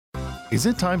Is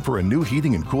it time for a new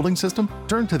heating and cooling system?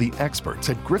 Turn to the experts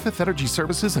at Griffith Energy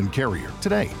Services and Carrier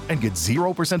today and get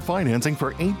 0% financing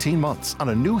for 18 months on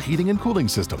a new heating and cooling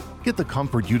system. Get the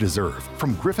comfort you deserve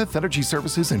from Griffith Energy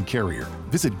Services and Carrier.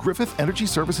 Visit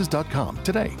griffithenergyservices.com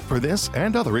today for this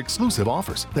and other exclusive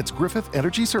offers. That's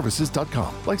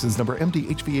griffithenergyservices.com. License number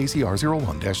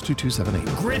MDHVACR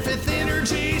 01-2278. Griffith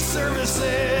Energy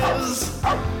Services.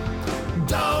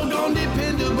 Doggone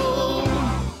dependable.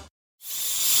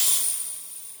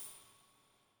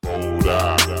 You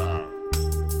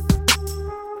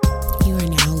are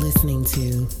now listening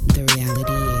to The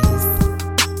Reality Is.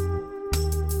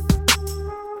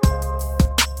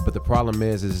 But the problem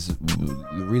is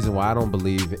the reason why I don't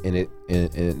believe in it,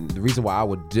 and the reason why I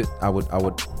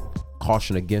would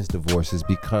caution against divorce is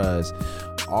because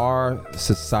our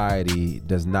society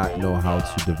does not know how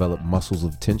to develop muscles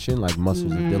of tension, like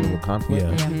muscles of dealing with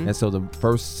conflict. And so the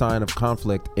first sign of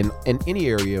conflict in any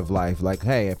area of life, like,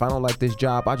 hey, if I don't like this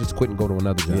job, I just quit and go to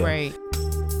another job. Right.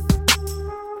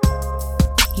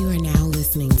 You are now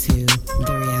listening to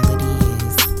The Reality Is.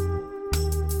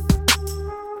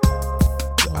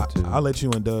 I'll let you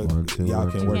and Doug,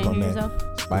 y'all can work on that.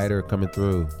 Spider coming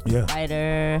through. Yeah.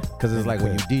 Spider. Because it's like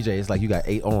when you DJ, it's like you got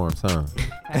 8 arms, huh?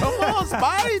 Come on,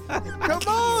 Spidey. Come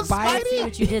on, I see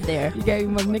what you did there. You gave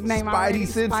him a nickname already.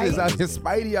 Spidey senses out here.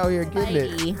 Spidey out here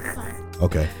getting it.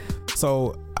 Okay.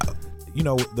 So,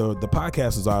 the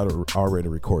podcast is already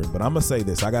recorded, but I'm going to say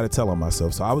this. I got to tell on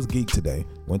myself. So I was geeked today.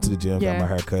 Went to the gym, got my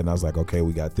hair cut, and I was like, okay,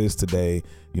 we got this today.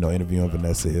 Interviewing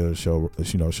Vanessa Hill, show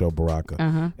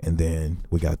Baraka. And then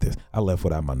we got this. I left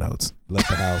without my notes. Left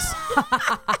the house.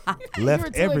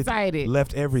 Left everything.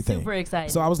 Left everything. Super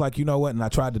excited. So I was like, you know what? And I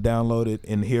tried to download it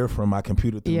in here from my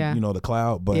computer through, the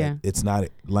cloud, but it's not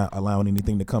allowing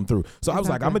anything to come through. So I was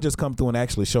like, I'm gonna just come through and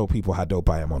actually show people how dope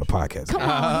I am on the podcast. Come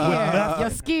on, your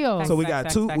skills. So we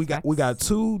got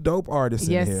two dope artists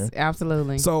in here. Yes,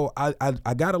 absolutely. So I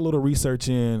got a little research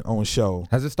in on show.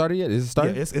 Has it started yet? Is it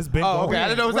started? Yeah, it's been going. Okay, I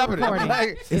didn't know what's happening.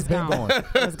 It's been going.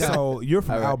 So you're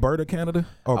from Alberta, Canada,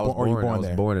 or you born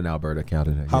there? I was born in Alberta,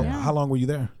 Canada. How long were you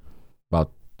there?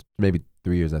 About maybe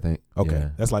 3 years, I think. Okay,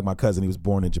 that's like my cousin. He was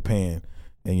born in Japan,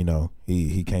 and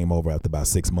he came over after about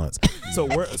 6 months. So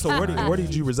where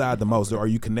did you reside the most? Are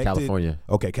you connected? California.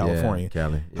 Okay, California. Yeah,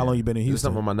 Cali. How long you been in Houston? There's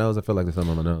something on my nose. I feel like there's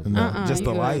something on my nose. No, just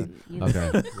the light.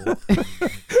 Okay.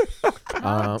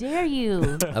 How dare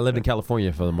you? I lived in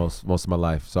California for the most of my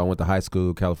life. So I went to high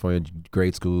school, California,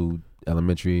 grade school,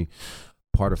 elementary.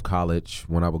 Part of college,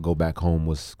 when I would go back home,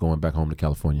 was going back home to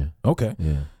California. Okay.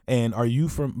 Yeah. And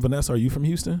Vanessa, are you from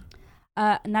Houston?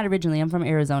 Not originally. I'm from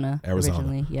Arizona.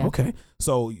 Originally, yeah. Okay.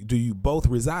 So do you both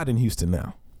reside in Houston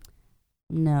now?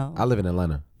 No. I live in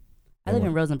Atlanta. I live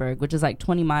in Rosenberg, which is like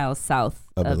 20 miles south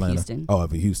of Atlanta. Houston. Oh, of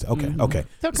Houston. Okay, okay.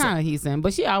 So kind of Houston,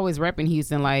 but she always repping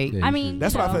Houston. Like, Yeah, I mean,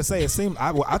 that's what I was gonna say. It seemed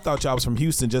I thought y'all was from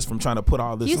Houston just from trying to put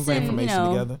all this information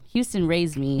together. Houston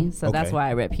raised me, so that's why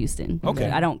I rep Houston.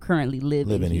 Okay. I don't currently live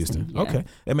in Houston. Yeah. Okay,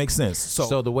 it makes sense.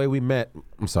 So the way we met,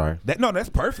 I'm sorry. That's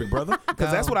perfect, brother.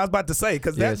 Because that's what I was about to say.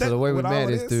 Because so the way we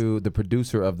met is through the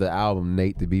producer of the album,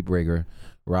 Nate the Beatbreaker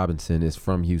Robinson, is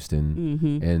from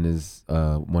Houston and is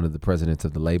one of the presidents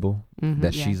of the label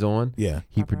that she's on. Yeah,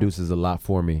 he produces a lot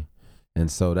for me,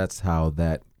 and so that's how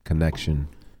that connection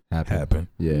happened.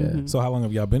 Yeah. So how long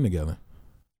have y'all been together?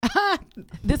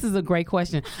 This is a great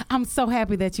question. I'm so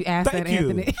happy that you asked that,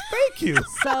 Anthony. Thank you.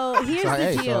 So here's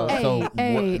the deal.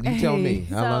 You tell me.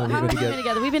 How long have we been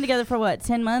together? We've been together for what,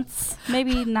 10 months?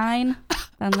 Maybe 9?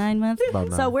 About 9 months.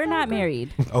 So we're not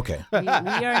married. Okay. We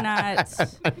are not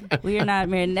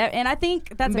married. And I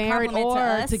think that's Married a compliment to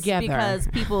or us together. Because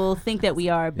people think that we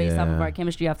are based off of our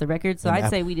chemistry off the record. So I'd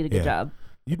say we did a good job.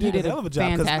 You did a hell of a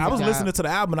job, because I was listening to the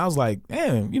album and I was like,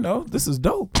 man, this is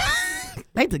dope.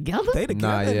 They together?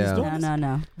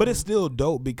 No. But it's still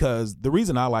dope, because the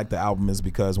reason I like the album is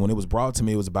because when it was brought to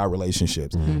me, it was about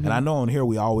relationships. And I know on here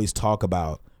we always talk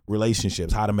about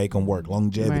relationships, how to make them work,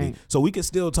 longevity. Right. So we could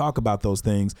still talk about those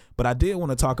things, but I did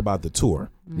want to talk about the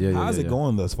tour. How's it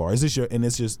going thus far? Is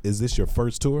this your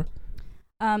first tour?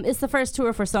 It's the first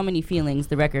tour for So Many Feelings,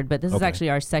 the record, but this is actually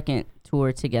our second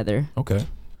tour together. Okay.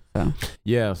 So.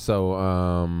 Yeah, so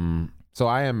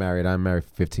I am married. I'm married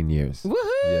for 15 years. Woohoo!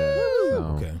 Yeah.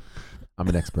 So Okay. I'm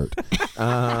an expert.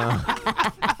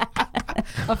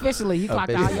 Officially, you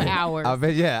clocked all your hours.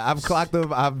 I've clocked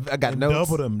them. I got notes.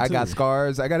 Doubled them, I got too.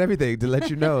 scars. I got everything to let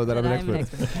you know that I'm an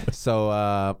expert.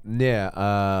 So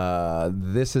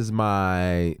this is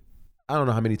my. I don't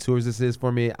know how many tours this is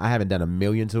for me. I haven't done a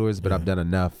million tours, but I've done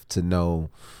enough to know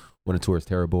when a tour is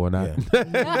terrible or not.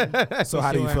 So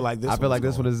how do you feel like this? I feel like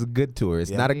this one is a good tour.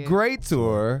 It's not a great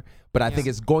tour, But I think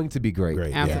it's going to be great.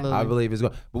 Great, yeah. Absolutely. I believe it's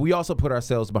going. But we also put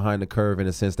ourselves behind the curve in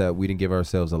a sense that we didn't give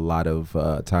ourselves a lot of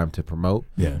time to promote.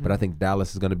 Yeah. But I think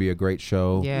Dallas is going to be a great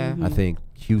show. Yeah. I think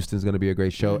Houston's going to be a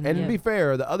great show. And to Yeah. be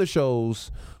fair, the other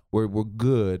shows were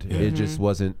good. It just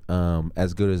wasn't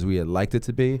as good as we had liked it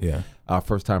to be. Yeah. Our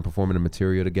first time performing the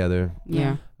material together.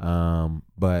 Yeah.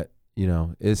 But you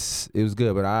know, it was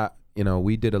good. But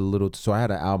we did a little. So I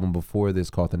had an album before this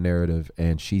called The Narrative,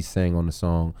 and she sang on the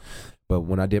song. But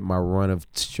when I did my run of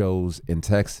shows in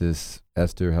Texas,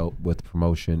 Esther helped with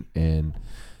promotion, and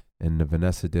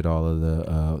Vanessa did all of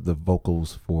the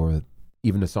vocals for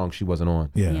even the song she wasn't on.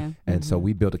 Yeah. And so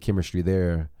we built a chemistry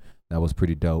there that was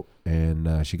pretty dope,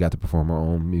 and she got to perform her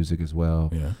own music as well.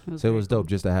 Yeah. So it was dope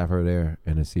just to have her there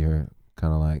and to see her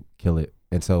kind of like kill it.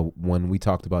 And so when we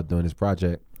talked about doing this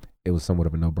project, it was somewhat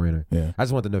of a no-brainer. Yeah. I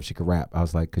just wanted to know if she could rap. I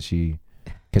was like, could she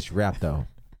rap though?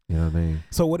 You know what I mean?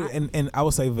 So what? And I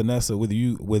would say, Vanessa, with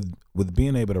you, with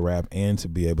being able to rap and to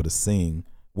be able to sing,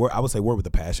 where would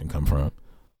the passion come from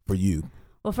for you?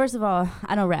 Well, first of all,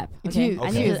 I don't rap. Okay,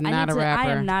 She is not a rapper.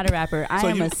 I am not a rapper. I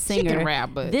am a She singer. can rap,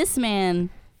 but This man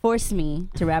forced me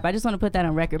to rap. I just want to put that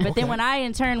on record. But then when I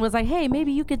in turn was like, hey,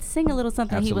 maybe you could sing a little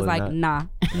something, he was Absolutely like,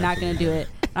 nah, not gonna do it.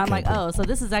 And I'm like, oh, so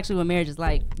this is actually what marriage is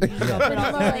like. You gonna put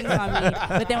all those things on me,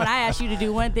 but then when I ask you to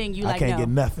do one thing, you I like, can't no, get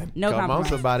nothing. no Come on, compromise.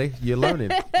 somebody. You're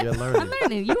learning. You're learning. I'm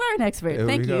learning. You are an expert. Here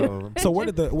Thank we you. go. So where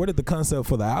did the concept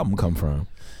for the album come from?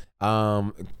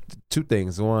 Two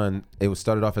things. One, it was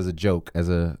started off as a joke, as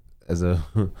a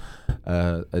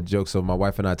joke. So my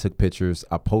wife and I took pictures.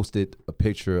 I posted a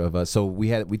picture of us. So we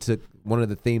took one of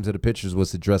the themes of the pictures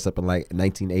was to dress up in like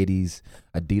 1980s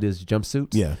Adidas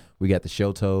jumpsuits. Yeah. We got the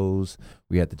show toes.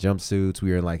 We had the jumpsuits.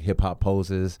 We were in like hip hop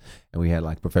poses, and we had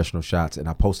like professional shots. And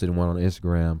I posted one on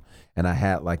Instagram, and I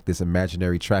had like this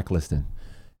imaginary track listing,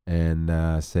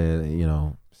 and said,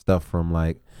 stuff from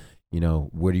like,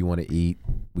 where do you want to eat?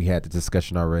 We had the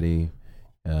discussion already.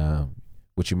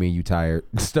 What you mean you tired?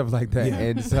 Stuff like that. Yeah.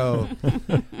 And so,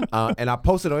 and I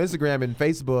posted on Instagram and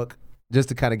Facebook just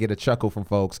to kind of get a chuckle from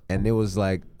folks. And it was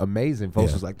like amazing.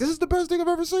 Folks was like, this is the best thing I've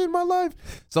ever seen in my life.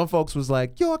 Some folks was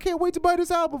like, yo, I can't wait to buy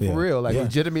this album for real. Like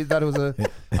legitimately thought it was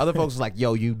other folks was like,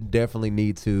 yo, you definitely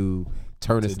need to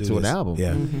turn this into an album.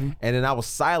 Yeah. And then I was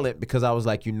silent because I was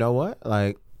like, you know what?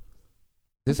 Like,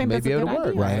 this think may that's be a able to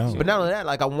good work. idea, Right on. But not only that,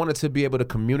 like I wanted to be able to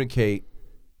communicate.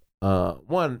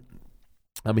 One,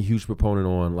 I'm a huge proponent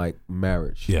on like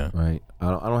marriage. Yeah. Right. I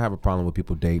don't have a problem with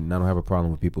people dating. I don't have a problem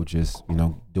with people just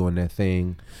doing their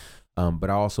thing.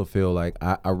 But I also feel like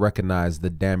I recognize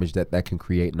the damage that can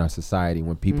create in our society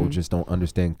when people just don't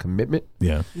understand commitment.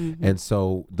 Yeah. And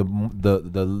so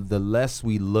the less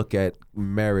we look at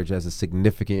marriage as a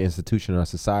significant institution in our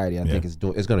society, I think it's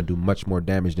going to do much more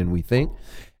damage than we think.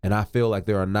 And I feel like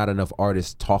there are not enough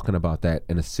artists talking about that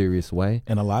in a serious way.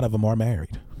 And a lot of them are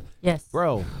married. Yes.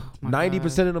 Bro,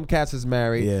 90% of them cats is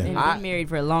married. Yeah. They've been married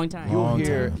for a long time.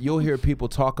 You'll hear people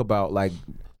talk about like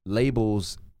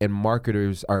labels and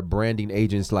marketers or branding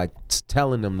agents like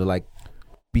telling them to like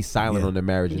be silent on their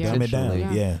marriage Yeah. Dumb it down.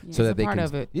 intentionally, Yeah. so that It's a they part can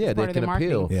of it. yeah It's they part of can the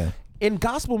marketing. appeal. Yeah. In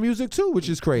gospel music too, which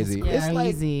is crazy. It's It's like,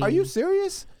 crazy. are you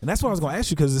serious? And that's what I was going to ask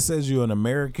you because it says you're an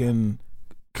American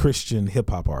Christian hip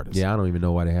hop artist. Yeah, I don't even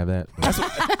know why they have that. That's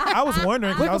what, I was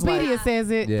wondering because I was Wikipedia like,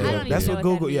 says it. Yeah. I don't That's even what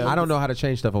know Google- that yeah. means. I don't know how to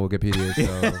change stuff on Wikipedia.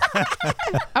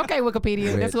 So. Okay,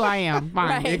 Wikipedia. That's who I am. Fine.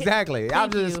 Right. Exactly.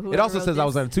 Thank you, It whoever also wrote says I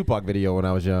was this. in a Tupac video when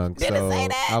I was young. So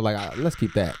I was like, let's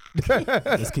keep that.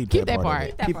 let's keep Keep that that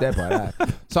part. of part. it. Keep that part out.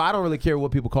 So I don't really care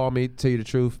what people call me, tell you the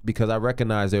truth, because I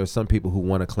recognize there are some people who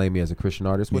want to claim me as a Christian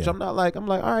artist, which Yeah. I'm not like. I'm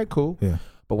like, all right, cool. Yeah.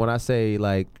 But when I say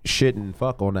like shit and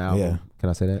fuck on the album, Yeah. can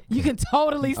I say that? You can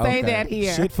totally say Okay. that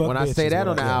here. Shit, fuck When I bitch say is that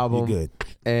what on the yeah, album, you're good.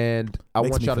 And I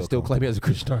Makes want me y'all to feel still claim me as a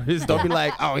Christian artist. Don't be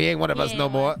like, oh, he ain't one of us no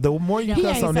more. The more you He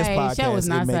cuss ain't on this saved. Show is podcast,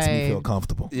 not it makes me saved. feel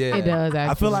comfortable. Yeah. It does.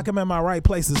 Actually. I feel like I'm in my right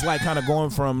place. It's like kind of going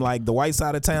from like the white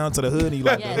side of town to the hood. And you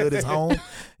like Yes. the hood is home.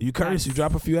 You curse, you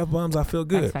drop a few F-bombs. I feel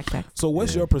good. Facts. So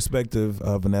what's your perspective,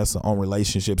 Vanessa, on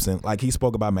relationships? And like he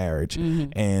spoke about marriage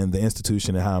and the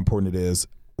institution and how important it is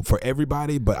for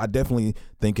everybody, but I definitely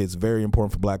think it's very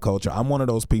important for Black culture. I'm one of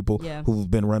those people Yeah.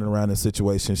 who've been running around in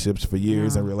situationships for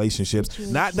years and relationships.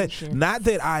 Not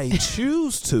that I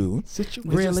choose to. It's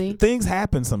Really? just things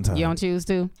happen sometimes. You don't choose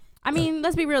to? I mean,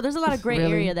 let's be real. There's a lot of gray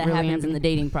Really? area that Really, happens in the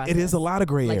dating process. It is a lot of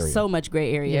gray like area. so much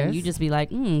gray area. And Yes. you just be like,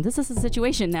 this is a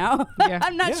situation now. Yeah.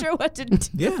 I'm not Yeah. sure what to do.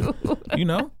 Yeah. You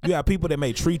know, you got people that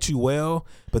may treat you well,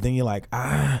 but then you're like,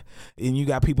 and you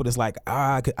got people that's like,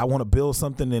 I want to build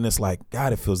something, and it's like,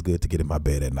 God, it feels good to get in my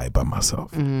bed at night by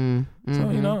myself. Mm-hmm. So,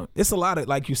 you know, it's a lot of,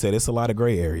 like you said, it's a lot of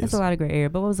gray areas. It's a lot of gray area.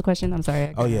 But what was the question? I'm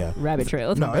sorry. Oh, yeah. Rabbit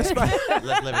trail. No, it's fine.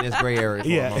 Let's live in this gray area for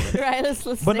Yeah. a moment. right. Let's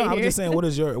But no, stay I'm here. just saying,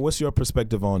 what's your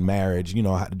perspective on marriage? You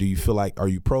know, do you feel like, are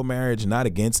you pro-marriage, not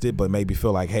against it, but maybe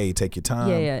feel like, hey, take your time?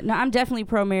 Yeah. No, I'm definitely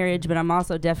pro-marriage, but I'm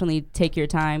also definitely take your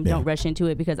time. Yeah. Don't rush into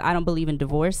it because I don't believe in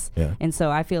divorce. Yeah. And so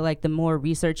I feel like the more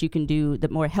research you can do, the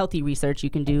more healthy research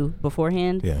you can do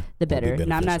beforehand, Yeah. the It'll be better. And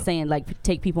I'm not beneficial. saying like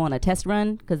take people on a test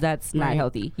run because that's not Right.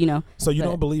 healthy, you know? So you But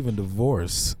don't believe in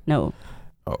divorce? No.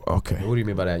 Oh, okay. What do you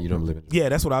mean by that? You don't believe in? Yeah,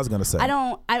 that's what I was gonna say.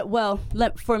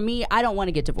 For me, I don't want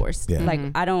to get divorced. Yeah. Like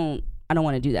I don't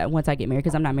want to do that once I get married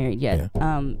because I'm not married yet.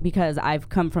 Because I've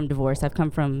come from divorce. I've come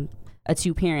from a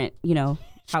 2-parent, you know,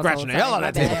 Scratching the household. hell out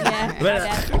of Sorry, that. my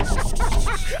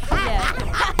bad.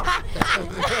 Yeah.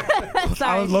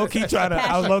 Sorry. I was low key trying to.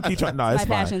 No, it's My fine.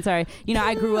 passion, sorry. You know,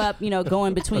 I grew up, you know,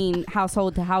 going between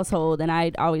household to household, and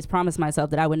I always promised myself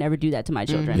that I would never do that to my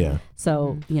children. Yeah.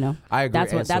 So, you know, I agree.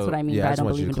 That's what I mean Yeah, by I I just don't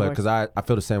want you believe to in clear divorce. because I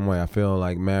feel the same way. I feel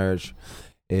like marriage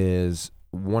is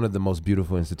one of the most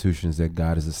beautiful institutions that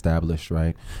God has established,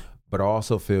 right? But I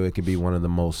also feel it can be one of the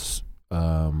most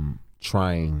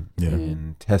trying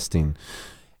and testing.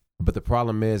 But the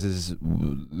problem is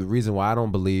the reason why I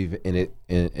don't believe in it,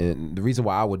 and the reason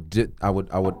why I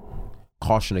would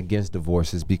caution against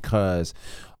divorce is because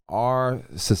our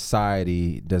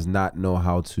society does not know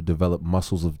how to develop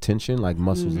muscles of tension, like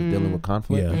muscles of dealing with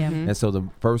conflict. Yeah. Yeah. And so the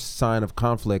first sign of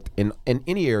conflict in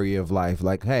any area of life,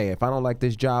 like, hey, if I don't like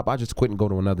this job, I just quit and go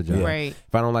to another job. Yeah. Right.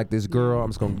 If I don't like this girl, I'm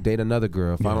just going to date another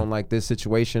girl. If I don't like this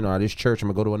situation or this church, I'm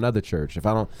going to go to another church. If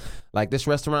I don't like this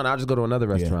restaurant, I'll just go to another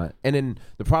restaurant. And then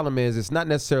the problem is it's not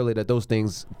necessarily that those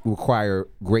things require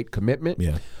great commitment.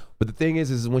 Yeah. But the thing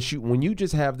is when you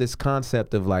just have this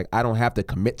concept of like, I don't have to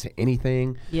commit to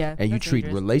anything, Yeah, and you that's treat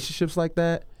dangerous. relationships like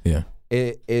that, Yeah.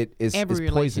 it is Every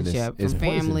it's poisonous. relationship, It's from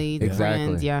poison. family, to Exactly.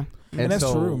 friends, yeah. And that's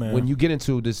so true, man. When you get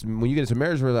into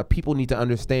marriage, like, people need to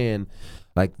understand,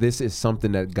 like, this is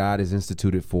something that God has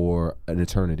instituted for an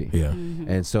eternity. Yeah.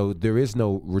 And so there is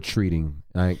no retreating.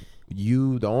 Like,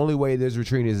 the only way there's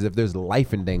retreating is if there's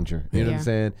life in danger. You know what I'm Yeah.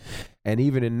 saying? And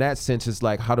even in that sense, it's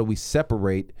like, how do we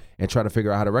separate and try to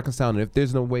figure out how to reconcile? And if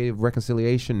there's no way of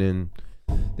reconciliation,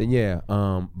 then yeah.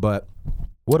 But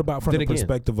What about from Then the again-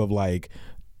 perspective of like,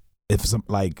 if some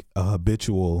like a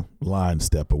habitual line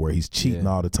stepper where he's cheating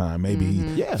all the time, maybe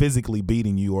he's Yeah. physically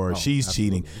beating you or she's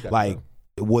absolutely. cheating, You gotta like,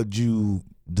 would you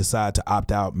decide to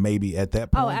opt out maybe at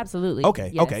that point? Oh, absolutely.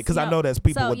 Okay, Yes. okay, because I know there's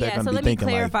people what they're yeah, going to so be let me thinking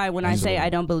clarify like, when I say I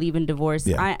don't believe in divorce.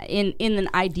 Yeah. In an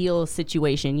ideal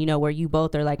situation, you know, where you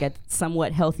both are like at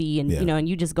somewhat healthy and Yeah. you know, and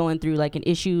you just going through like an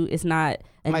issue, it's not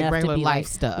Like enough regular to be life like,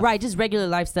 stuff. right? Just regular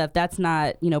life stuff. That's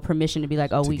not, you know, permission to be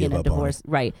like, oh, To we give get a up on divorce, it.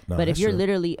 right? No, but if that's you're true.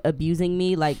 literally abusing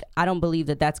me, like I don't believe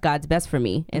that that's God's best for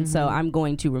me, and so I'm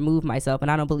going to remove myself, and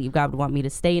I don't believe God would want me to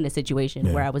stay in a situation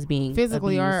Yeah. where I was being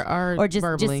Physically abused. or just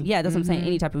verbally. yeah, that's what I'm saying.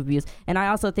 Any type of abuse. And I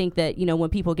also think that, you know,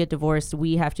 when people get divorced,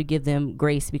 we have to give them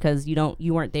grace because you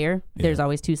weren't there. Yeah. There's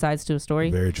always two sides to a story.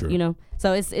 Very true. You know,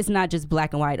 so it's not just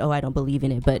black and white. Oh, I don't believe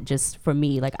in it, but just for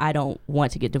me, like I don't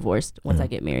want to get divorced once I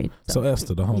get married. So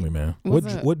Esther, the homie, man, What's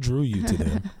up? what drew you to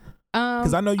them?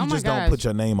 Because I know you oh my just don't gosh. put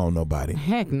your name on nobody,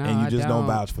 Heck no, and you just I don't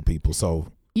vouch for people. So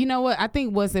You know what? I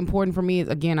think what's important for me is,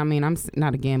 again, I mean,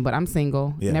 but I'm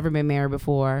single. Yeah. Never been married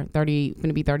before. Gonna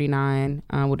be 39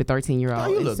 with a 13-year-old. oh,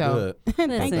 you look good.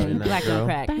 Listen, nice, black girl. on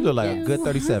crack. You look like a good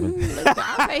 37.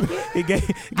 I'll take it. he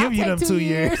give I'll you take them 2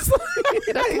 years.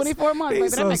 That's 24 months, baby.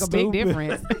 he's That so make a big stupid.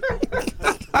 difference.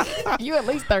 You at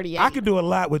least 38. I could do a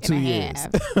lot with 2 and a years.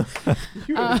 half.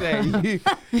 You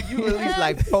at least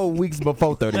like 4 weeks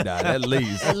before 39, at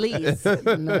least. At least.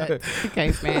 Nut. You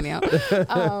can't stand him.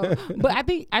 But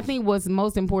I think what's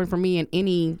most important for me in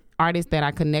any artist that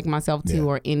I connect myself to Yeah.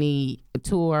 or any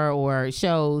tour or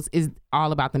shows is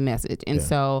all about the message. And Yeah.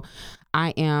 so I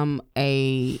am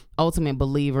a ultimate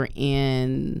believer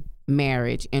in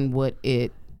marriage and what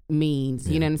it means,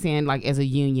 you know what I'm saying, like as a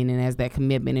union and as that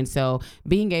commitment. And so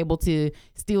being able to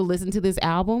still listen to this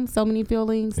album, So Many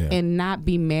Feelings, Yeah. and not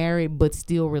be married but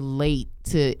still relate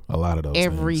to A lot of those.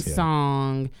 every things, yeah.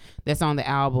 song that's on the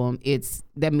album,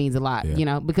 that means a lot, Yeah. you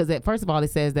know, because first of all,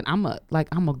 it says that I'm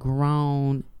a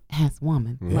grown ass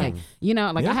woman. Like, you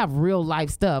know, like I have real life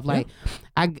stuff. Like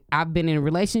I've been in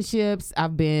relationships,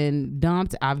 I've been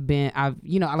dumped, I've been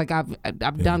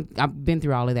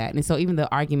through all of that. And so even the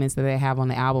arguments that they have on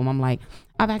the album, I'm like,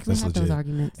 I've actually had those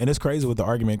arguments. And it's crazy with the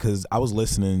argument because I was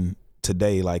listening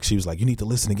today, like she was like, you need to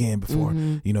listen again before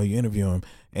you know you interview him,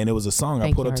 and it was a song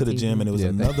I put up to the gym, and it was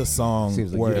another song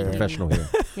Seems like where you're a professional here.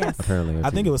 Yes. Apparently,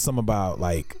 I think it was something about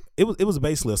like it was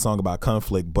basically a song about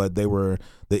conflict, but the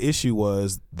issue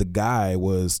was the guy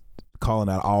was calling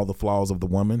out all the flaws of the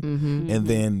woman, and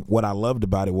then what I loved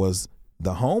about it was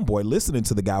the homeboy listening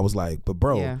to the guy was like, but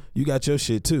bro, you got your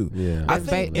shit too. Yeah. I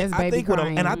think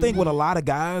with a lot of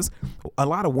guys, a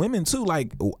lot of women too,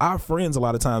 like our friends a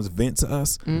lot of times vent to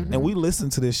us and we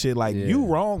listen to this shit like you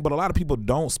wrong, but a lot of people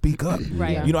don't speak up.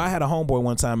 Right. You know, I had a homeboy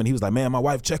one time and he was like, man, my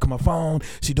wife checking my phone,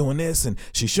 she doing this and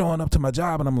she's showing up to my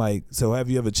job, and I'm like, so have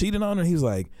you ever cheated on her? And he was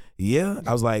like, yeah.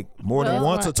 I was like, more than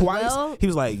once or twice? He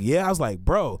was like, yeah. I was like,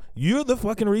 bro, you're the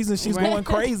fucking reason she's going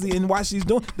crazy and why she's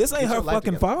doing this. Ain't her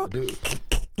fucking fault.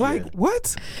 Like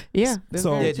what? Yeah.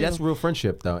 So that's real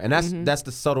friendship though, and that's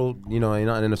the subtle,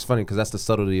 and it's funny because that's the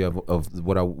subtlety of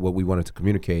what we wanted to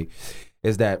communicate,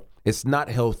 is that it's not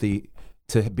healthy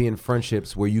to be in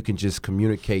friendships where you can just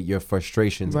communicate your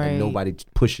frustrations and nobody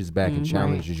pushes back and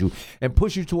challenges you and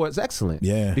push you towards excellence.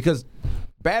 Yeah. Because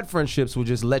bad friendships will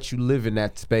just let you live in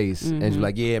that space and you're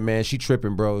like, yeah, man, she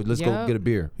tripping, bro. Let's go get a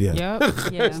beer. Yeah.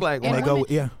 It's like when they go,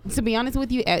 To be honest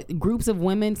with you, at groups of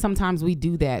women, sometimes we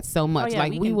do that so much.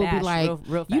 Like we will be like,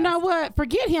 real you know what?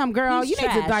 Forget him, girl. He's you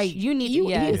need to like,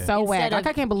 he is so whack. Like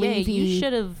I can't believe you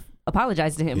should have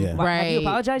apologized to him. Yeah. Have you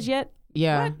apologized yet?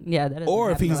 Yeah. What? Yeah. That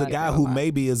or if he's a guy who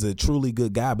maybe is a truly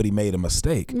good guy, but he made a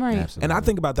mistake. Right. Absolutely. And I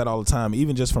think about that all the time,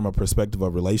 even just from a perspective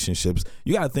of relationships.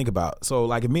 You got to think about, so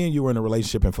like if me and you were in a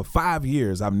relationship and for 5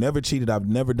 years, I've never cheated, I've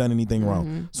never done anything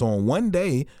wrong. So on one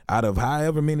day, out of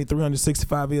however many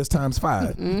 365 years times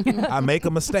 5, I make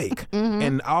a mistake.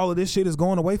 And all of this shit is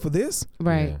going away for this?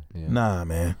 Right. Yeah. Nah,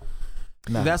 man.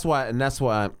 Nah. That's why, that's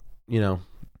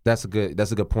a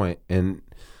good point. And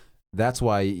that's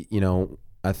why,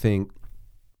 I think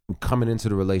coming into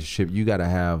the relationship, you got to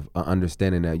have an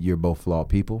understanding that you're both flawed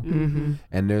people, and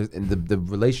the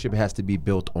relationship has to be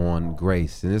built on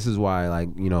grace. And this is why,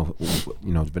 like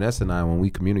Vanessa and I, when we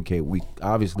communicate, we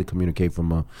obviously communicate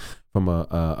from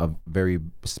a very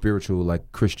spiritual,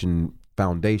 like Christian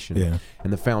foundation. Yeah.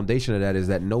 And the foundation of that is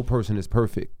that no person is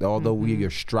perfect. Although we are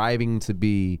striving to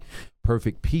be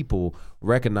perfect people,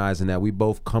 recognizing that we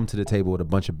both come to the table with a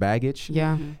bunch of baggage.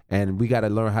 Yeah. And we got to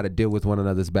learn how to deal with one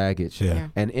another's baggage. Yeah.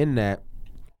 And in that,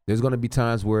 there's going to be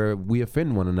times where we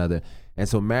offend one another. And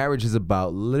so marriage is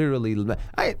about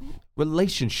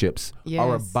relationships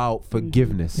are about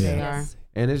forgiveness. Yeah. They are.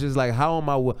 And it's just like, how am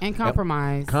I? And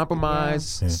compromise.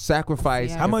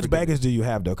 Sacrifice. How much baggage do you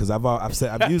have though? Because I've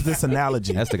used this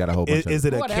analogy. Esther got a whole bunch. Is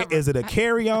it a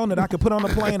carry on that I could put on the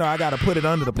plane, or I got to put it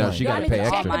under the plane? No, she got to pay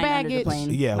extra. My baggage.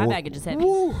 Yeah, my baggage is heavy.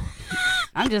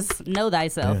 I'm just know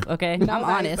thyself, okay? I'm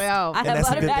honest. I have a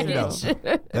lot of baggage.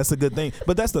 That's a good thing.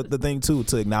 But that's the thing too,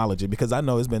 to acknowledge it, because I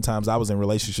know it's been times I was in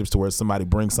relationships to where somebody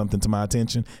brings something to my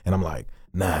attention and I'm like,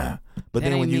 nah. But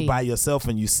then when you by yourself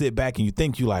and you sit back and you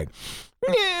think, you like,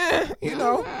 yeah,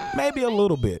 maybe a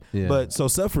little bit. Yeah. But so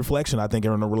self-reflection, I think,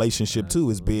 in a relationship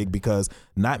too is big, because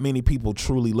not many people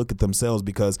truly look at themselves,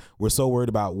 because we're so worried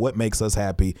about what makes us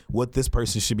happy, what this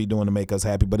person should be doing to make us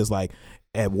happy. But it's like,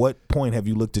 at what point have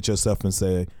you looked at yourself and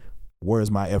said, where's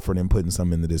my effort in putting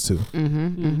something into this too?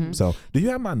 So do you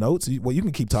have my notes? Well, you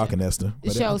can keep talking, Esther.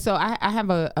 So I have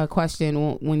a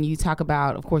question. When you talk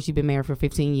about, of course, you've been married for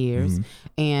 15 years,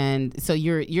 and so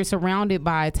you're surrounded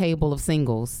by a table of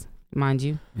singles, mind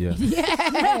you. Yeah.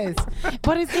 Yes.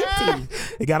 But it's empty.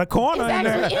 It got a corner in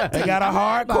there. It got a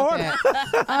hard corner.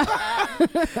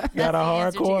 Got a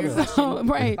hard corner. So,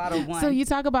 right. So you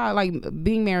talk about like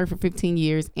being married for 15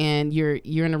 years and you're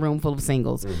in a room full of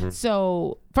singles.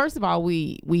 So first of all,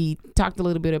 we talked a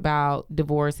little bit about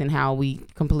divorce and how we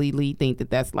completely think that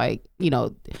that's like,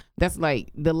 that's like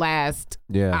the last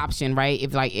option, right?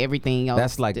 If like everything else.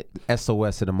 That's like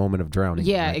SOS at a moment of drowning.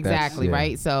 Yeah, like exactly,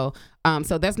 right? So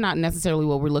that's not necessarily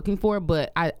what we're looking for,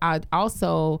 but I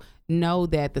also know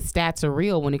that the stats are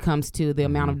real when it comes to the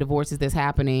amount of divorces that's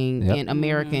happening in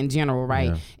America in general,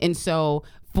 right? Yeah. And so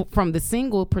from the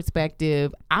single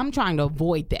perspective, I'm trying to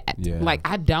avoid that. Yeah. Like,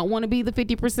 I don't want to be the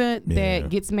 50% that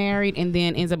gets married and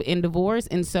then ends up in divorce.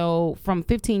 And so from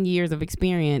 15 years of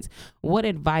experience, what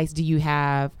advice do you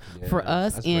have for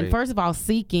us in, first of all,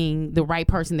 seeking the right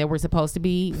person that we're supposed to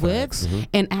be with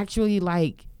and actually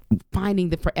like finding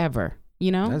the forever,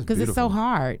 because it's so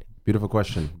hard. Beautiful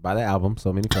question. Buy the album,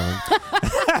 So Many Felons.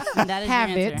 That is have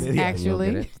your it answer. You'll get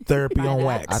actually. it. Therapy on that.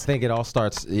 wax. I think it all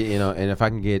starts, and if I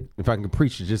can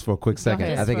preach it just for a quick second,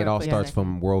 ahead. I think For it a all quick starts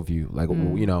second. from worldview. Like,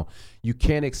 you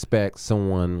can't expect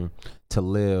someone to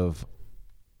live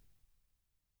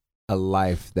a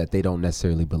life that they don't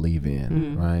necessarily believe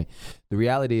in, right? The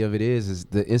reality of it is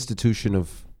the institution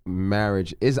of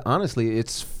marriage is honestly,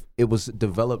 it was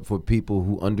developed for people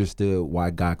who understood why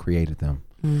God created them.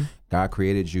 God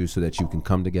created you so that you can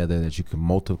come together, that you can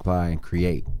multiply and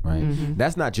create, right?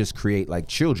 That's not just create like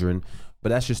children, but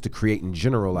that's just to create in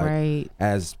general. Like Right.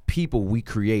 as people, we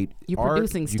create You're art,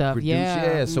 producing stuff,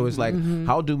 yeah. So it's like,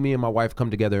 how do me and my wife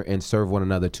come together and serve one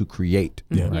another to create?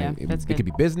 Yeah. Right? Yeah, that's it good. could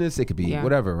be business, it could be Yeah.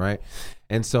 whatever, right?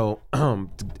 And so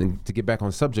to get back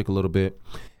on subject a little bit,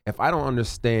 if I don't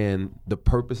understand the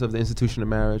purpose of the institution of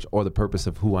marriage or the purpose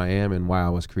of who I am and why I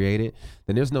was created,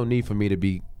 then there's no need for me to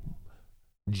be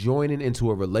joining into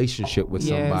a relationship with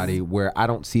Yes. somebody where I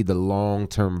don't see the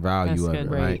long-term value That's of good. it,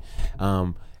 right?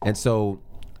 And so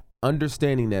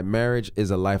understanding that marriage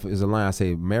is a life, is a line I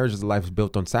say, marriage is a life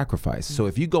built on sacrifice. So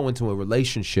if you go into a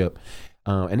relationship,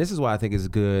 and this is why I think it's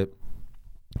good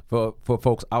for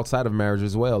folks outside of marriage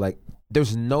as well, like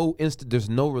there's no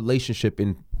relationship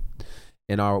in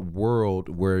our world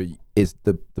where it's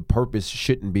the purpose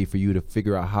shouldn't be for you to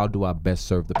figure out how do I best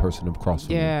serve the person across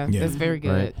from Yeah, Yeah. that's very me,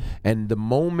 good. right? And the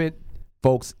moment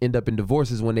folks end up in divorce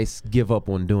is when they give up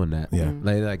on doing that. Yeah.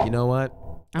 Like you know what?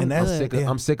 I'm And that's good. Yeah.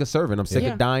 I'm sick of serving. I'm sick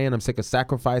Yeah. of dying. I'm sick of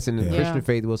sacrificing. And the Yeah. Christian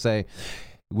faith will say,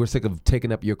 we're sick of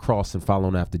taking up your cross and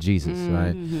following after Jesus,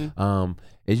 right?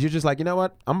 And you're just like, you know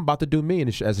what? I'm about to do me,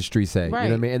 as the streets say. You know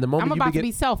what I mean? And the moment I'm you about begin, to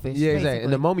be selfish. yeah, exactly. basically.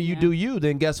 And the moment you do you,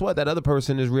 then guess what? That other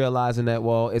person is realizing that,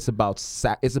 well, it's about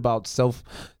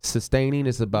self-sustaining.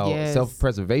 It's about Yes.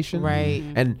 self-preservation, Right.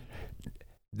 And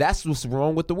that's what's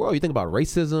wrong with the world. You think about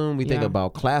racism, we think Yeah.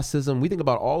 about classism, we think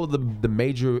about all of the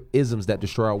major isms that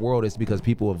destroy our world. It's because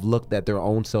people have looked at their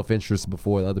own self-interest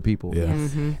before other people. Yeah.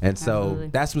 And so Absolutely.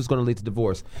 that's what's going to lead to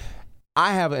divorce.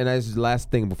 I have, and that's the last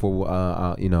thing before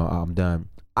I'm done.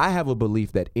 I have a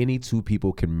belief that any two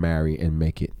people can marry and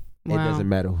make it. It Wow. doesn't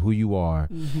matter who you are,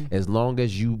 as long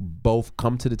as you both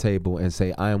come to the table and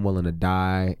say, "I am willing to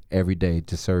die every day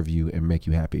to serve you and make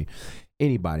you happy."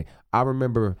 Anybody. I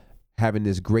remember having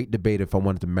this great debate if I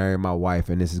wanted to marry my wife,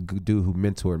 and this dude who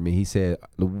mentored me, he said,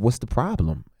 "What's the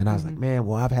problem?" And I was like, "Man,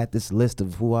 well, I've had this list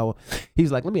of who I."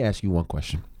 He's like, "Let me ask you one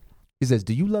question." He says,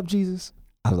 "Do you love Jesus?"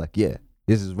 I was like, "Yeah."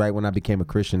 This is right when I became a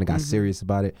Christian and got serious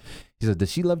about it. He said,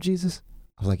 "Does she love Jesus?"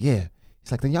 I was like, "Yeah."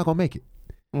 He's like, "Then y'all gonna make it."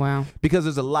 Wow. Because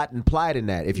there's a lot implied in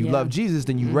that. If you Yeah. love Jesus,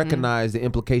 then you recognize the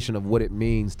implication of what it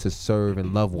means to serve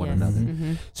and love one Yes.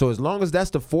 another. So as long as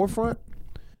that's the forefront,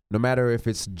 no matter if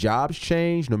it's jobs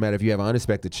change, no matter if you have an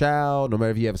unexpected child, no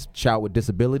matter if you have a child with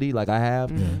disability like I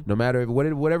have, no matter if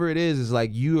whatever it is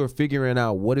like you are figuring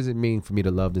out what does it mean for me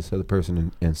to love this other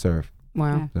person and serve.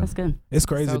 Wow. Yeah, that's good. It's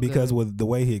crazy So because good. with the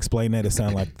way he explained that, it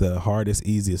sounded like the hardest,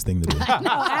 easiest thing to do.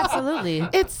 No, absolutely.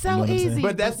 It's so You know what I'm saying? easy.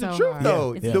 But that's the so truth, hard.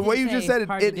 though. It's The easy way to you say, just said it,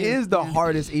 hard to it do. is the Yeah.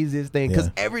 hardest, easiest thing. Because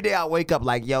Yeah. every day I wake up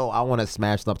like, yo, I want to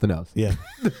smash something else. Yeah.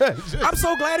 I'm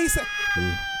so glad he said.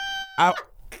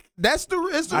 That's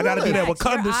it's the I got to do that with Your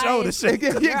cutting the show. The eyes- shit.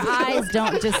 Your eyes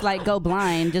don't just like go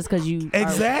blind just because you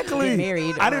Exactly. are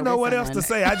married. I or didn't know with what else to someone.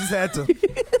 say. I just had to.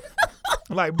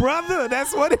 Like, brother,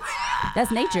 that's what.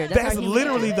 That's nature. That's our human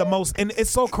literally nature. the most, and it's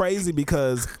so crazy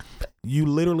because you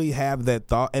literally have that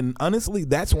thought, and honestly,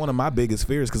 that's one of my biggest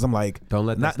fears because I'm like, Don't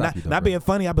let that not stop not, you, though, not bro. being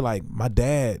funny. I'd be like, my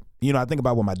dad. You know, I think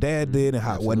about what my dad did and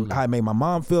how it made my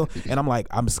mom feel, and I'm like,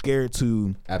 I'm scared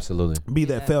to Absolutely. be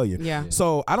that failure. Yeah.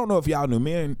 So I don't know if y'all knew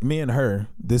me and her.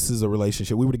 This is a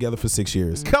relationship. We were together for 6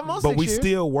 years. Come on, but 6 we years.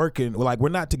 still working. Like we're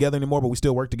not together anymore, but we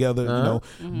still work together. You know.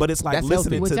 But it's like That's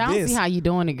listening healthy. Which to I don't this. see how you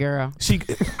doing it, girl. She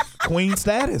queen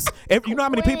status. You know how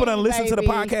many people done Queen, listen to the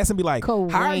baby. podcast and be like, how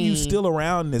are you Queen. still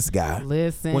around this guy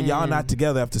Listen. when y'all not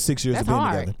together after 6 years That's of being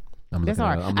hard. together? I'm That's looking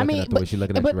hard. at, I'm looking at the way she's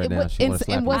looking at you right now. She wants to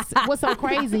slap and you. what's so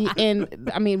crazy,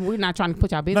 and I mean, we're not trying to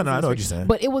put y'all business. No, I know in what this, you're saying.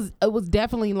 But it was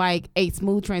definitely like a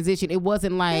smooth transition. It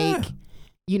wasn't like,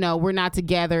 you know, we're not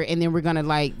together and then we're gonna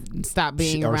like stop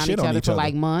being Or around shit each on other each for other.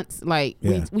 like months. Like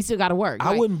Yeah. we still got to work.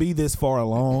 I Like, wouldn't be this far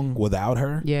along without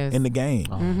her Yes. in the game.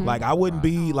 Like I wouldn't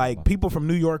be like people from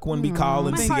New York wouldn't be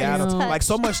calling My heart Seattle. is touched. Like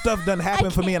so much stuff doesn't happen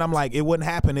for me, and I'm like, it wouldn't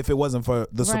happen if it wasn't for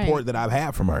the Right. support that I've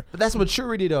had from her. But that's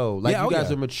maturity, though. Like, Yeah, you oh, guys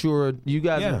yeah. are mature. You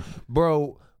guys Yeah. are,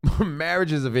 bro,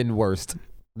 marriages have been worst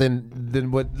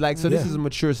than what, like, so this Yeah. is a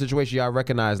mature situation. Y'all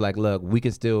recognize, like, look, we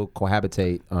can still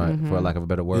cohabitate, for lack of a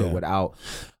better word, Yeah. without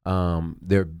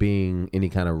there being any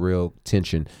kind of real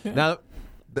tension. Now,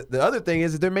 the other thing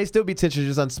is that there may still be tension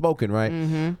just unspoken, right?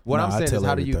 What No, I'm I saying tell is,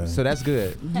 how do you? everything. So that's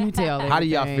good. You tell. How do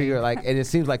y'all everything. figure like? And it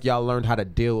seems like y'all learned how to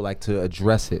deal, like to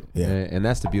address it. Yeah. And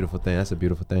that's the beautiful thing. That's a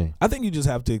beautiful thing. I think you just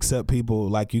have to accept people,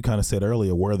 like you kind of said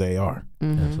earlier, where they are.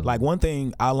 Like one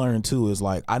thing I learned too is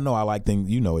like, I know I like things,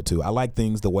 you know it too. I like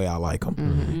things the way I like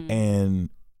them. And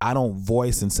I don't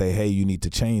voice and say, hey, you need to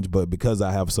change. But because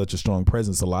I have such a strong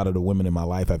presence, a lot of the women in my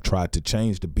life have tried to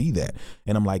change to be that.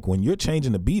 And I'm like, when you're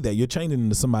changing to be that, you're changing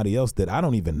into somebody else that I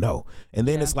don't even know. And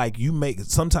then it's like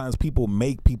sometimes people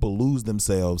make people lose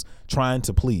themselves trying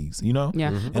to please, you know?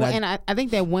 Yeah. And I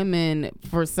think that women,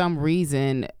 for some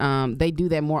reason, they do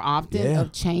that more often Yeah.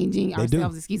 of changing They do.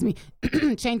 ourselves. Excuse me,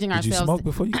 changing Did you ourselves. smoke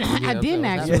before you came? I didn't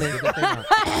actually. Get that thing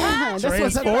out. This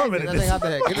was Transforming Get that thing out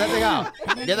there. Get that thing out.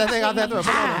 Get that thing out there. Come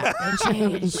on.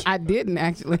 I didn't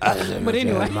actually. But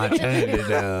anyway,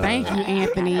 thank you,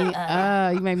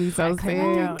 Anthony. You made me so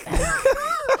sad.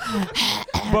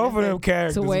 Both of them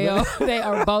characters. Well, they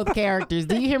are both characters.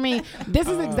 Do you hear me? This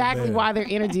is exactly man. why their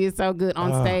energy is so good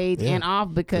on stage yeah. and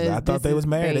off, because I thought they was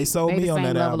married. They sold me the on same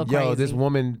that level album. of Yo, crazy. this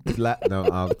woman. No,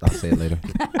 I'll say it later.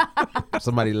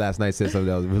 Somebody last night said something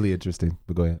that was really interesting.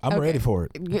 But go ahead. I'm ready for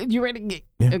it. You ready?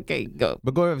 Okay, go.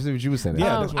 But go ahead and see what you were saying.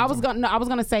 Yeah, that's what I was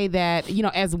gonna say that, you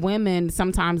know, as women,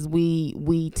 sometimes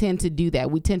we tend to do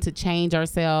that. We tend to change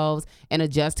ourselves and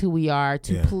adjust who we are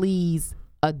to Yeah. please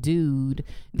a dude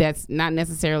that's not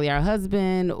necessarily our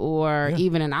husband or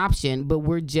even an option, but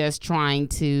we're just trying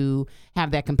to have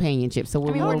that companionship. So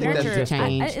we're more we're willing to nurturers.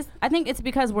 change. I think it's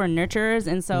because we're nurturers,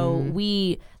 and so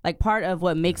we like part of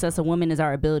what makes us a woman is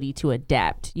our ability to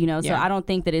adapt. You know, so Yeah. I don't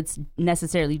think that it's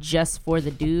necessarily just for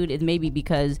the dude. It may be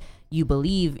because you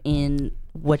believe in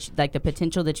like the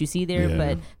potential that you see there, Yeah.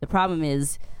 but the problem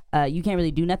is. You can't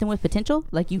really do nothing with potential.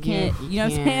 Like you can't, you know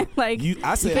what I'm saying? Like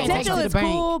I said can't take potential it to is the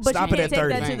bank. cool, but stop you it can't at take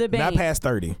 30. that to the bank. Not past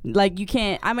 30. Like you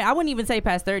can't. I mean, I wouldn't even say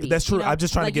past 30. That's true. You know? I'm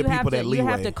just trying to Like, give you have people that You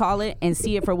have leeway. to call it and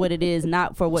see it for what it is,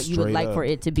 not for what you would Straight like up. for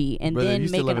it to be, and Brother, then you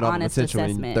still make an living off honest potential when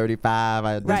assessment. 35.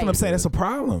 That's what I'm saying. That's a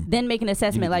problem. Then make an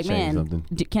assessment You like, need to change man,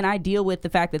 something. can I deal with the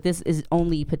fact that this is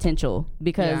only potential?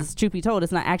 Because truth be told,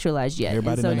 it's not actualized yet.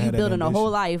 Everybody And so doesn't you have that building a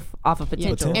whole ambition. life off of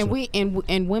potential. Potential.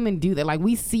 And women do that. Like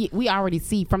we already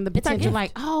see from the It's our potential. gift.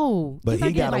 Like, oh, But he's he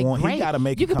not gotta getting, want- he great. gotta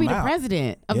make you it could be come the out.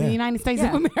 president of Yeah. the United States Yeah.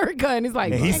 of America, and it's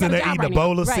like, And you he's ain't got sitting a there job eating right a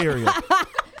bowl now. of cereal.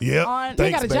 Yep. On- You got a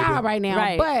Thanks, job baby. right now,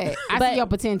 Right. but I But see your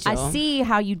potential. I see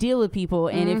how you deal with people,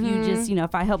 and if you just,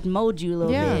 if I helped mold you a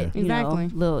little Yeah, bit, you exactly.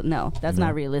 know, no, that's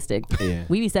not realistic. Yeah.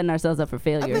 We be setting ourselves up for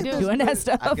failure doing that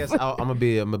stuff. I guess I'm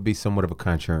gonna be somewhat of a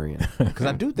contrarian because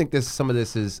I do think some of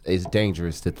this is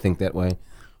dangerous to think that way.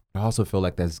 I also feel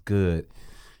like that's good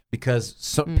because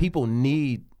some people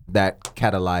need that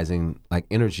catalyzing like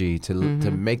energy to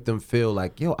make them feel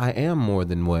like, yo, I am more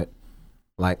than what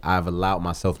like I've allowed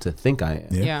myself to think I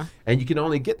am. Yeah. And you can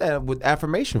only get that with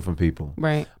affirmation from people.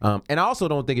 Right. And I also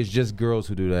don't think it's just girls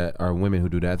who do that or women who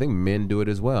do that. I think men do it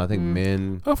as well. I think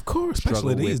men Of course, struggle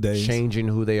especially these with days. changing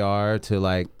who they are to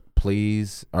like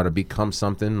please or to become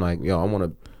something. Like, yo, I want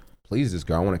to please this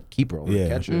girl. I want to keep her. I want to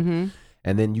catch her.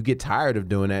 And then you get tired of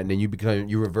doing that, and then you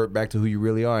revert back to who you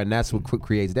really are, and that's what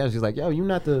creates damage. She's like, yo, you're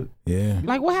not the. Yeah.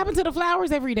 Like, what happened to the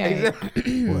flowers every day?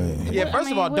 Well, Yeah,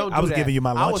 first of all, don't do that. I was giving you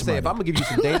my I would lunch say if money. I'm gonna give you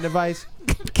some dating advice,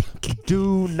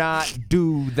 do not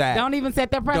do that. Don't even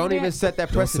set that precedent. Don't even set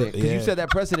that precedent because yeah. you set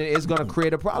that precedent is going to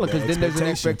create a problem because then there's an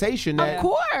expectation that Of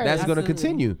course. that's going to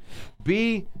Absolutely.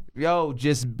 continue.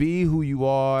 Just be who you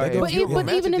are. That If goes- you're But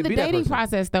romantic, even in then the be that dating person.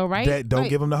 process, though, right? don't Like,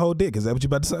 give him the whole dick. Is that what you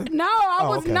about to say? No, I Oh,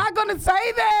 was okay. not gonna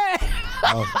say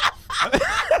that.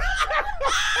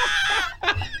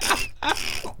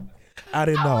 I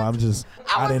didn't know.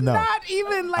 I didn't know. Not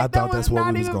even like I that thought was that's where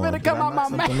not we was even going. gonna come out my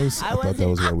mouth. I thought that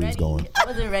was where we was going. I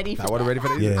wasn't ready for I wasn't ready for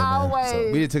that. Yeah, either. man.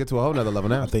 Always. We took it to a whole nother level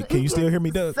now. I think. Can you still hear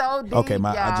me, Doug? So deep, Okay, I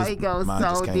y'all. just It goes mine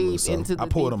just so came deep loose, so into the I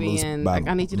pulled deep them loose end. by Like,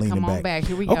 I need you to leaning come on back.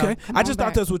 Here we go. Okay, Come I just on thought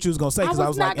back. that's what you was gonna say because I I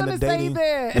was was like not in the gonna say dating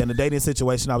that. in the dating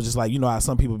situation. I was just like, you know how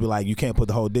some people be like, you can't put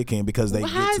the whole dick in because they. Well,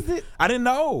 how get is to- it- I didn't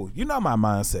know. You know my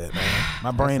mindset, man.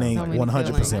 My brain ain't so many 100%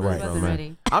 feelings. right. Wasn't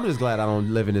ready. I'm just glad I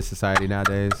don't live in this society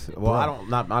nowadays. Well,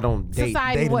 Bro. I don't date.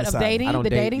 Society, Dating what of society. dating? I don't The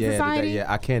date. dating Yeah, society.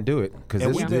 yeah, I can't do it because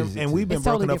And we've been It's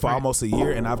broken totally up for different. almost a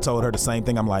year, and I've told her the same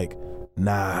thing. I'm like,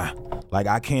 nah, like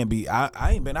I can't be. I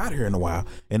ain't been out here in a while,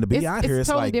 and to be It's- out it's here, it's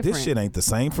totally like different. this shit ain't the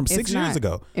same from 6 It's years not.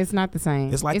 ago. It's not the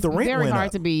same. It's like the rent very went hard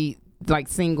up. to be like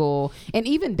single and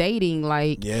even dating.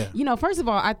 Like, Yeah. you know, first of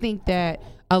all, I think that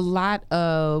a lot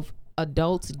of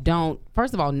adults don't,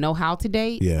 first of all, know how to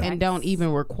date Yeah. and don't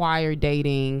even require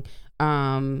dating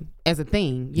as a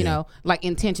thing, you know, like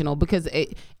intentional, because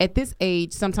at this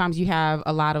age, sometimes you have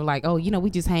a lot of like, oh, you know,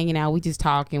 we just hanging out, we just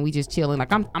talking, we just chilling.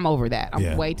 Like I'm over that.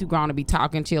 I'm way too grown to be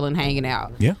talking, chilling, hanging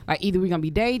out. Yeah. Like either we're going to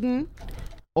be dating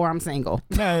or I'm single.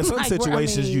 Now, in some Like,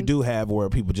 situations you do have where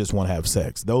people just want to have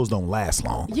sex. Those don't last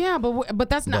long. Yeah, but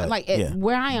that's not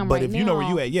where I am but right now. if you know where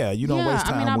you at, you don't waste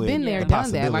time. I mean, I've with been there, the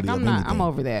done that. Like possibility of I'm anything.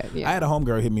 over that. Yeah. I had a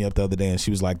homegirl hit me up the other day, and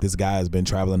she was like, "This guy has been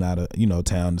traveling out of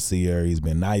town to see her. He's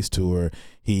been nice to her.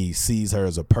 He sees her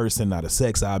as a person, not a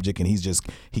sex object, and he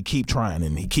keep trying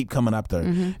and he keep coming up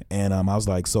there." And I was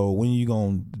like, "So when you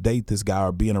gonna date this guy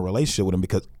or be in a relationship with him?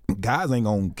 Because guys ain't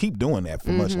gonna keep doing that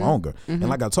for much longer." And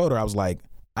like I told her, I was like,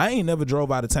 I ain't never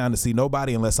drove out of town to see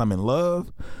nobody unless I'm in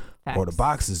love or the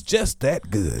box is just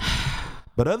that good.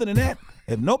 But other than that,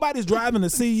 if nobody's driving to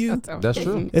see you, That's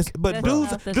true. but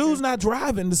dude's not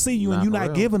driving to see you, and you're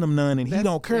not giving him none, and he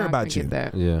don't care about you.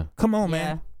 That. Yeah. Come on,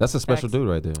 man. That's a special dude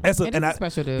right there. That's It is a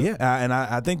special dude. Yeah, and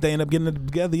I think they ended up getting it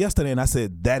together yesterday, and I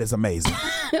said that is amazing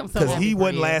because he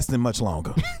wasn't lasting much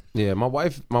longer. Yeah, my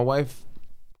wife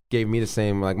gave me the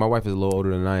same. Like my wife is a little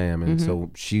older than I am, and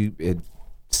so she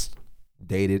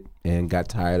dated and got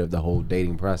tired of the whole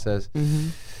dating process.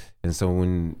 And so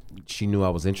when she knew I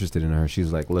was interested in her, she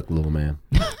was like, "Look, little man,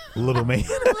 Little man.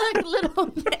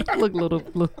 Look, little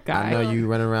guy. I know you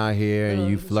running around here and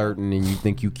you flirting and you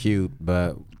think you cute,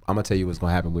 but I'm gonna tell you what's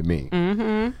gonna happen with me.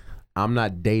 I'm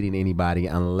not dating anybody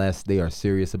unless they are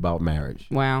serious about marriage.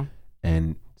 Wow.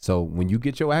 And so when you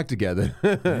get your act together,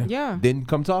 then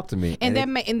come talk to me. And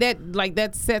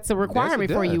that sets a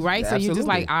requirement for you, does. right? So you're just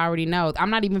like, I already know. I'm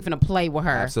not even finna play with her.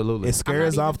 Absolutely. It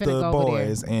scares I'm not off even finna the go over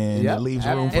boys and it leaves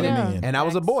room for the men. And I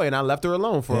was a boy and I left her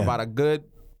alone for about a good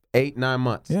 8-9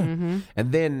 months. Yeah.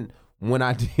 And then when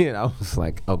I did, I was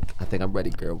like, oh, I think I'm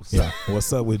ready, girl. What's up?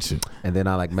 What's up with you? And then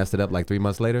I like messed it up like 3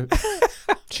 months later.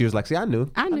 She was like, see, I knew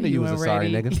you was a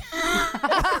sorry nigga.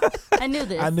 I knew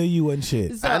this. I knew you wasn't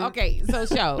shit.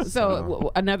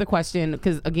 So another question,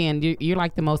 because again, you're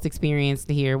like the most experienced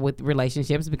here with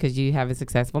relationships because you have a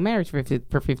successful marriage for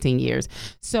 15 years.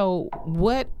 So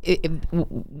what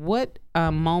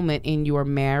moment in your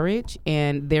marriage,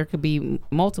 and there could be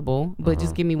multiple, but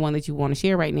just give me one that you want to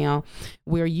share right now,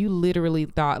 where you literally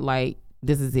thought like,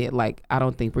 this is it. Like, I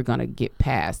don't think we're gonna get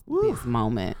past this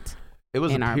moment. It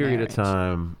was a period of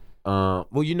time.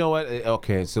 Well, you know what?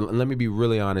 Okay, so let me be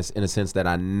really honest in a sense that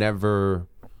I never.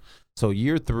 So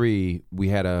year 3, we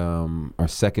had our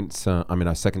second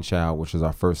child, which was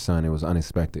our first son. It was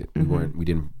unexpected. We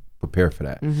didn't prepare for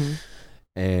that,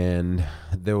 and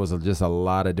there was just a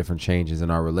lot of different changes in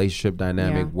our relationship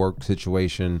dynamic, work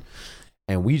situation,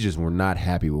 and we just were not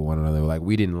happy with one another. Like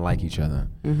we didn't like each other.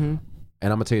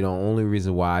 And I'm gonna tell you the only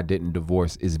reason why I didn't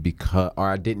divorce is because, or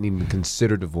I didn't even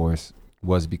consider divorce,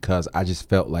 was because I just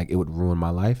felt like it would ruin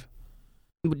my life.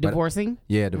 Divorcing?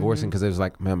 Divorcing, because it was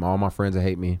like, man, all my friends would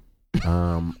hate me.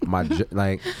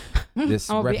 This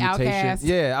reputation.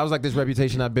 Yeah, I was like, this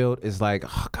reputation I built is like,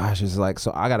 oh gosh, it's like,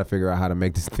 so I got to figure out how to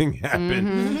make this thing happen.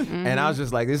 And I was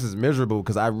just like, this is miserable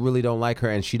because I really don't like her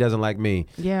and she doesn't like me.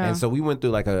 Yeah. And so we went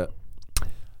through like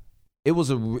it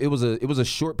was a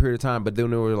short period of time, but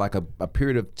then there were like a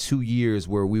period of 2 years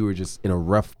where we were just in a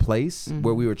rough place,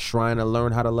 where we were trying to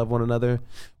learn how to love one another,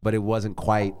 but it wasn't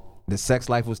quite. The sex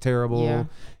life was terrible. Yeah.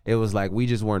 It was like we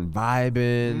just weren't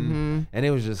vibing, and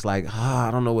it was just like, I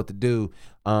don't know what to do.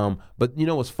 But you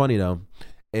know what's funny though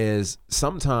is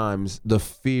sometimes the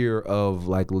fear of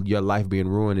like your life being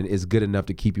ruined is good enough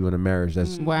to keep you in a marriage.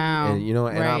 That's wow.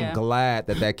 And I'm glad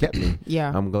that kept me.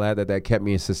 Yeah. I'm glad that kept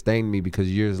me and sustained me,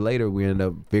 because years later we ended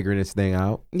up figuring this thing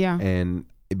out. Yeah. And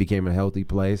it became a healthy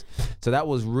place. So that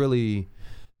was really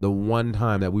the one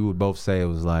time that we would both say it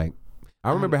was like,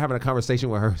 I remember having a conversation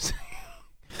with her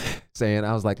saying,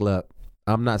 I was like, look,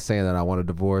 I'm not saying that I want a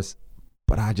divorce,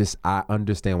 but I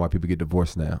understand why people get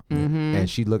divorced now. And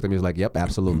she looked at me and was like, yep,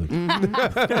 absolutely.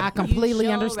 I completely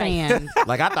understand.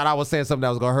 Like I thought I was saying something that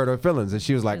was going to hurt her feelings. And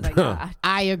she was like,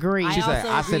 I agree. She said,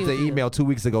 I sent the email 2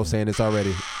 weeks ago saying this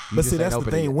already. But see, that's the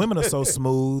thing. Women are so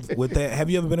smooth with that. Have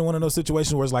you ever been in one of those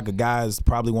situations where it's like a guy's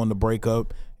probably wanting to break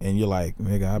up and you're like,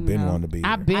 nigga, I've been wanting to be here.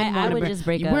 I would just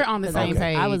break up. We're on the same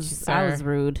page. I was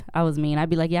rude. I was mean. I'd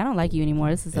be like, yeah, I don't like you anymore.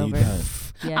 This is over.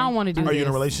 I don't want to do this. Are you in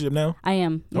a relationship now? I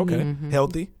am. Okay.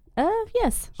 Healthy?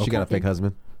 Yes. She got a fake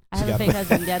husband. I have a fake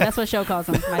husband. Yeah, that's what Show calls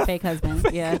him, my fake husband.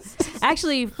 Yeah.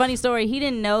 Actually, funny story. He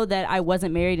didn't know that I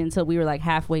wasn't married until we were like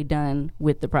halfway done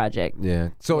with the project. Yeah.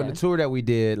 So in the tour that we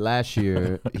did last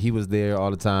year, he was there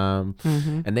all the time,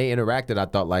 and they interacted. I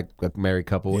thought like a married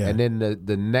couple. Yeah. And then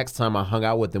the next time I hung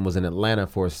out with him was in Atlanta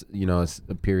for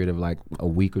a period of like a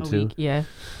week or two. Yeah.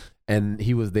 And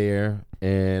he was there,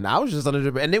 And I was just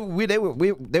under the, and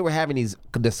they were having these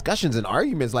discussions and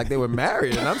arguments like they were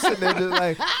married, and I'm sitting there just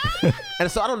like,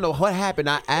 and so I don't know what happened.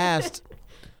 I asked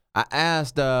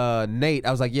Nate.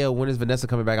 I was like, "Yo, when is Vanessa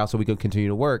coming back out so we can continue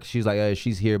to work?" She's like,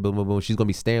 "She's here. Boom, boom, boom. She's gonna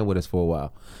be staying with us for a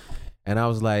while." And I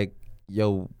was like,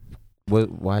 "Yo,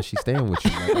 why is she staying with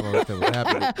you? Like, I don't understand what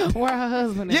happened." Where her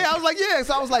husband is. Yeah, I was like, yeah.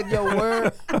 So I was like, "Yo,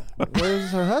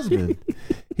 where's her husband?"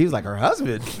 He was like, "Her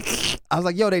husband." I was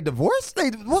like, "Yo, they divorced? I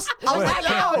was like,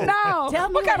 "Yo, No. Tell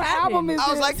me what kind what of album happened. is I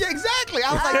was this? like, yeah, exactly.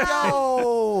 I was like,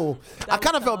 yo. I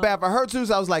kind of felt bad for her too.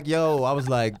 So I was like, yo. I was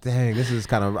like, dang, this is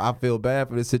kind of. I feel bad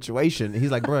for this situation. He's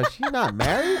like, bro, she's not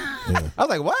married. Yeah. I was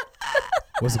like, what?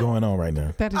 What's going on right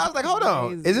now? That is I was like, hold on.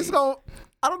 crazy. Is this going?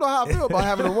 I don't know how I feel about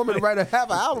having a woman write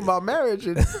half an album about marriage.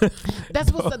 And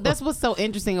That's what's so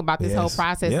interesting about this whole Yes.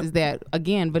 process Yep. is that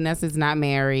again Vanessa's not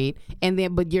married, and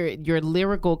then but your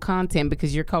lyrical content,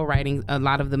 because you're co-writing a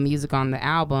lot of the music on the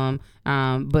album,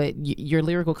 but your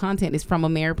lyrical content is from a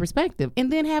married perspective,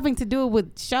 and then having to do it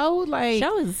with show like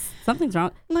Show is something's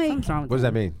wrong. Like- Something's wrong with what does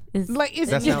that mean? It's, like it's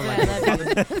That sounds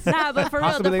like nah, but for real,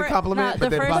 possibly a compliment, but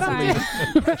the then first time.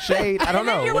 possibly shade. I don't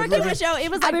know. You're working with show. It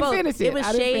was I like didn't both. finish it. was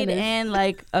I didn't shade finish. and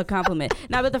like a compliment.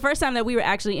 Now, but the first time that we were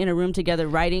actually in a room together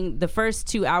writing, the first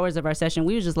 2 hours of our session,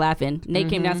 we was just laughing. Nate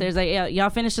came downstairs like, "Yeah, y'all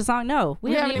finished the song? No,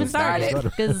 we haven't even started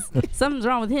because something's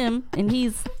wrong with him and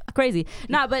he's crazy."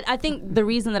 Nah, but I think the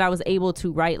reason that I was able to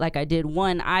write like I did,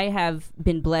 one, I have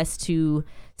been blessed to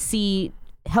see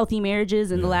healthy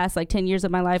marriages in the last like 10 years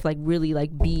of my life, like really like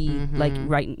be like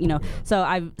right, you know. So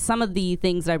I've some of the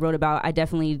things that I wrote about, I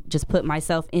definitely just put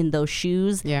myself in those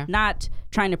shoes, not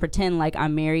trying to pretend like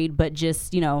I'm married, but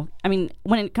just, you know, I mean,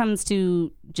 when it comes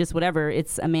to just whatever,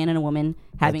 it's a man and a woman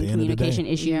having the end of the communication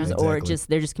day. issues, or Exactly. just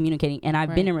they're just communicating. And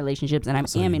I've been in relationships and I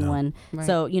am in one,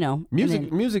 so you know,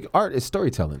 Music, art is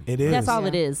storytelling. It is. that's all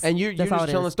it is. And you're That's just all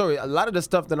it telling a is. story. A lot of the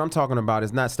stuff that I'm talking about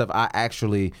is not stuff I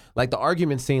actually like. The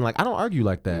argument scene, like I don't argue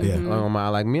like that. Yeah.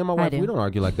 Like me and my wife, do. we don't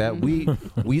argue like that.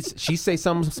 She say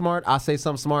something smart, I say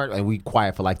something smart, and we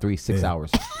quiet for like 6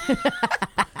 hours.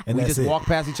 And We that's just it. walk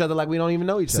past each other like we don't even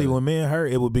know each See, other. when me and her,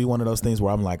 it would be one of those things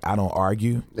where I'm like, I don't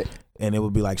argue. And it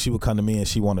would be like she would come to me and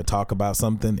she want to talk about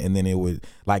something, and then it would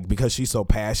like, because she's so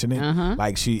passionate,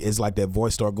 like she is like that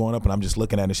voice start going up, and I'm just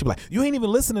looking at her. She'd be like, "You ain't even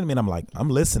listening to me," and I'm like, "I'm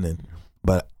listening,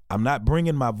 but I'm not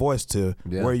bringing my voice to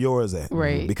where yours at."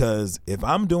 Right. Because if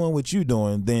I'm doing what you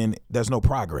doing, then there's no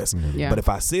progress. Yeah. But if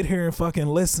I sit here and fucking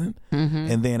listen,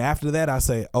 and then after that I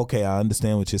say, "Okay, I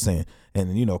understand what you're saying,"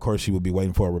 and you know, of course, she would be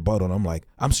waiting for a rebuttal, and I'm like,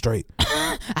 "I'm straight.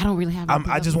 I don't really have.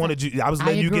 I just wanted you. I was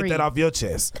letting you get that off your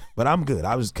chest, but I'm good.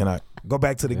 Can I go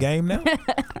back to the game now?"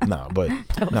 No, but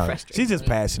no, she's just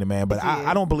passionate, man. But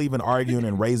I don't believe in arguing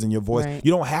and raising your voice. Right.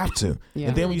 You don't have to. Yeah.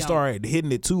 And then when you start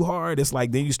hitting it too hard, it's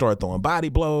like then you start throwing body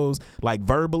blows, like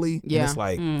verbally. Yeah. And it's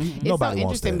like It's nobody so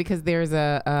wants interesting that. because there's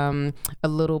a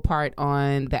little part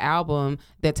on the album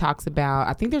that talks about,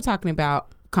 I think they're talking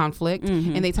about conflict,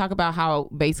 and they talk about how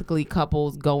basically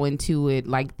couples go into it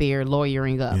like they're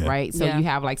lawyering up, right? So you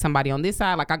have like somebody on this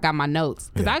side, like I got my notes,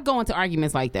 because I go into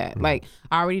arguments like that. Like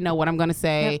I already know what I'm gonna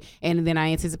say, and then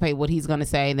I anticipate what he's gonna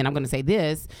say, and then I'm gonna say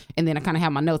this, and then I kind of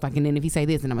have my notes, like, and then if he say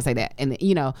this, then I'm gonna say that, and then,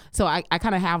 you know, so I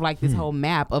kind of have like this whole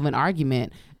map of an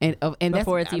argument, and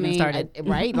Before that's, it's even started.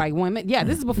 right? Like women,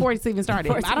 this is before it's even started.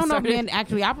 Before it's I don't know even if men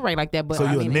actually operate like that, but So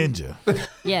I you're mean, a ninja.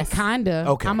 Yes, kinda.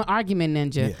 Okay. I'm an argument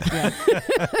ninja.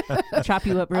 chop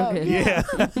you up real good. Yeah.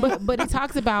 But it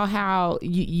talks about how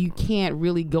you can't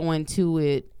really go into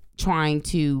it trying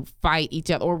to fight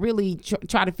each other or really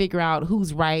try to figure out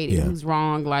who's right and who's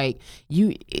wrong. Like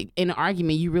you in an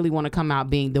argument, you really want to come out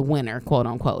being the winner, quote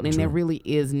unquote, and there really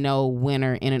is no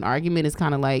winner in an argument. It's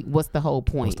kind of like, what's the whole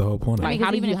point? What's the whole point of Like, it?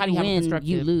 how do even you if have a win, constructive?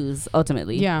 you lose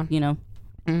ultimately. Yeah. You know.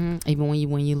 Even when you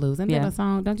win, you lose. Isn't that a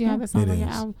song? Don't you have that song It on your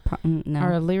is. album No.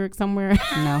 or a lyric somewhere?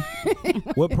 No.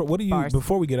 What do you, Bars.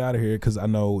 before we get out of here, because I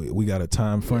know we got a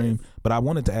time frame, but I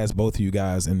wanted to ask both of you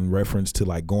guys in reference to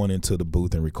like going into the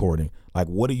booth and recording, like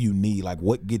what do you need? Like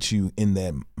what gets you in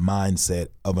that mindset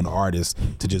of an artist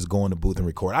to just go in the booth and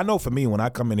record? I know for me, when I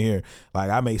come in here, like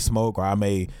I may smoke or I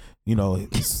may, you know,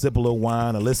 sip a little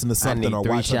wine or listen to something I need or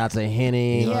 3 watch shots of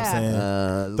Henny. You know what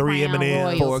I'm saying? 3 Crown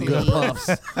M&Ms. Royal. 4 good puffs.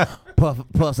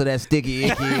 Puffs of that sticky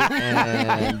icky.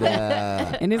 And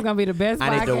And it's gonna be the best.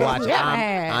 I need to podcast watch. we ever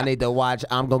had. I need to watch.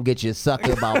 I'm gonna get you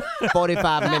sucker about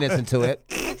 45 minutes into it.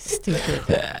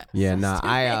 Stupid. Yeah, nah.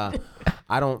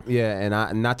 I don't. Yeah, and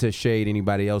I not to shade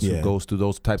anybody else Yeah. who goes through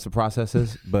those types of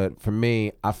processes, but for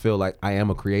me, I feel like I am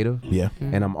a creative. Yeah.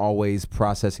 And I'm always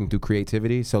processing through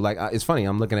creativity. So like, it's funny.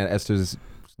 I'm looking at Esther's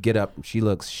get up, she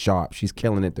looks sharp. She's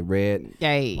killing it. The red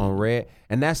Yay. on red,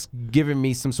 and that's giving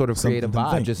me some sort of creative Something to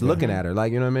vibe think. just looking at her.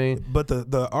 Like, you know what I mean? But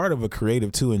the art of a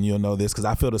creative too, and you'll know this because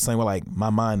I feel the same way. Like my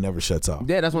mind never shuts off.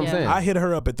 Yeah, that's what Yeah. I'm saying. I hit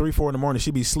her up at 3-4 in the morning.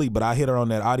 She be asleep, but I hit her on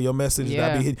that audio message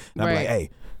that I be hitting. And I be like, hey,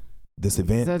 this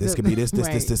event, So this the- could be this,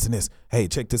 right. this, and this. Hey,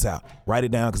 check this out. Write it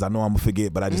down because I know I'm gonna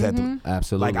forget, but I just have to.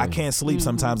 Absolutely. Like I can't sleep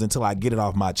sometimes until I get it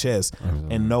off my chest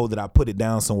and know that I put it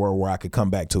down somewhere where I could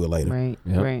come back to it later. Right,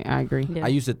 Yep. right. I agree. Yeah. I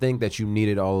used to think that you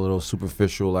needed all of those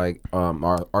superficial, like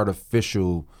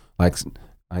artificial, like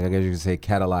I guess you could say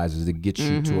catalyzers to get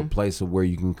you to a place of where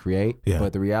you can create. Yeah.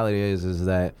 But the reality is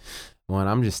that one,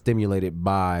 I'm just stimulated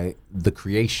by the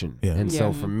creation. Yeah. And so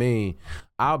Yeah. for me,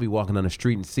 I'll be walking down the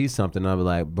street and see something, and I'll be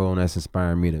like, bro, that's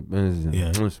inspiring me to,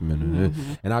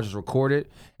 and I'll just record it,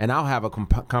 and I'll have a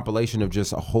compilation of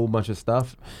just a whole bunch of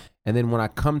stuff. And then when I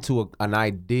come to an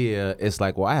idea, it's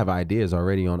like, well, I have ideas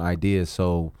already on ideas,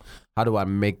 so how do I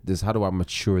make this, how do I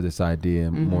mature this idea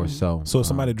more so? So if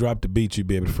somebody dropped the beat, you'd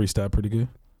be able to freestyle pretty good.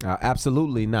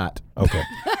 Absolutely not. Okay.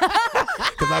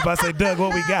 Because I'm about to say, Doug,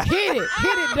 what we got? Hit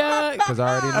it, Doug. Because I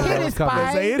already knew Hit that it, was coming.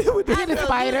 Spike. Say it with the- Hit it,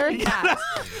 Spider.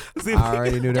 I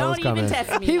already knew that was Don't even coming.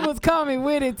 test me. He was coming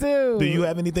with it too. Do you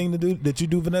have anything to do that you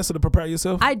do, Vanessa, to prepare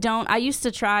yourself? I don't. I used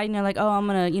to try, like, oh, I'm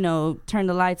gonna, turn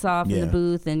the lights off in Yeah. the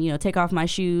booth and, take off my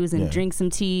shoes and Yeah. drink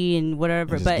some tea and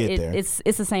whatever. And just But get there.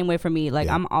 it's the same way for me. Like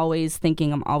Yeah. I'm always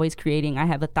thinking, I'm always creating. I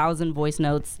have 1,000 voice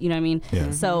notes. You know what I mean? Yeah.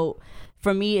 So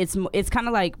for me, it's kind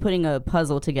of like putting a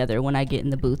puzzle together when I get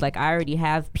in the booth. Like I already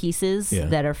have pieces Yeah.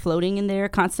 that are floating in there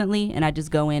constantly, and I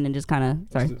just go in and just kind of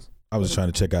sorry. I was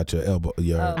trying to check out your elbow,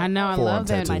 your I know. I forearm love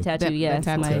that. tattoo. My tattoo, That- yeah. that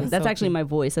tattoo is That's so actually cute. my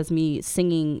voice. That's me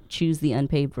singing "Choose the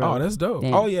Unpaved Road." Oh, that's dope.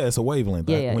 Yeah. Oh, yeah, it's a wavelength.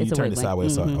 Yeah, Like, yeah, when it's you a turn it wavelength.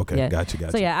 sideways, side. Mhm, Okay, yeah. got you.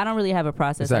 So yeah, I don't really have a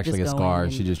process. It's I actually a just go scar. in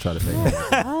She and- just tried to fake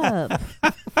it. up.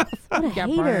 What a Got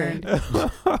hater.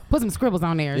 burned. Put some scribbles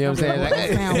on there. You know what I'm saying? Like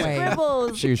a sound wave.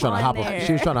 Scribbles She was trying to on hop. there.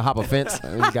 She was trying to hop a fence.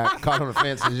 And she got caught on the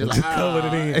fence. And just like, colored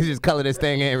it in. Just color this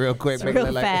thing in real quick. Make it real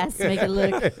look like- fast.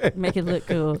 Make it look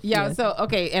cool. Yeah. So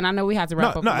okay, and I know we have to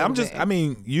wrap No, up. no, a little I'm just. bit. I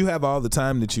mean, you have all the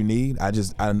time that you need. I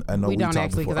know we don't talked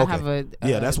actually before. because I have a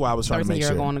Yeah, that's why I was trying to make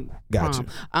 13-year-old sure. going to Got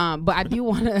prom. But I do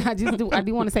want to. I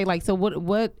do want to say like, so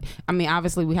what? I mean,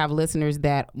 obviously we have listeners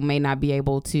that may not be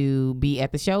able to be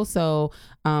at the show, so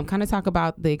kind of talk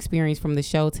about the experience from the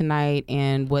show tonight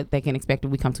and what they can expect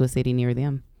if we come to a city near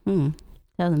them.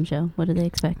 Tell them, Joe. What do they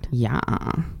expect? Yeah,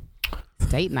 it's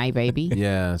date night, baby.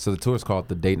 Yeah, so the tour is called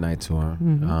the Date Night Tour.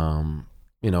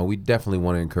 We definitely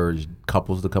want to encourage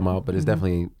couples to come out, but it's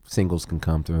definitely singles can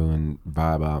come through and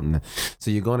vibe out. And so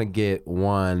you're going to get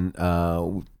one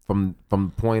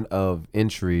from point of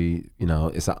entry.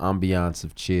 It's an ambiance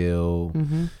of chill,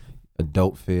 a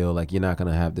dope feel. Like you're not going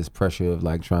to have this pressure of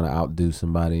like trying to outdo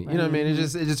somebody. You know what I mean? It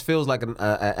just feels like an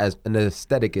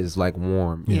aesthetic is like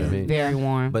warm. You know what I mean? Very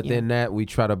warm. But then that we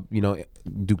try to,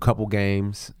 do couple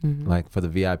games like for the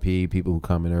VIP people who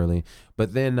come in early.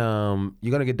 But then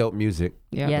you're gonna get dope music.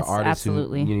 Yeah. Yes, the artists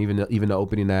absolutely. Who, even the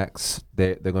opening acts,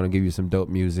 they're gonna give you some dope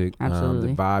music. Absolutely.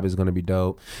 The vibe is gonna be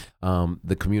dope.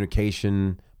 The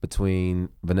communication between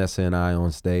Vanessa and I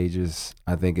on stage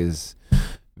I think is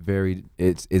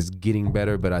it's getting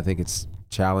better, but I think it's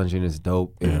challenging. It's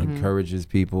dope. It encourages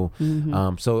people.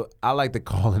 So I like to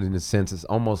call it in a sense. It's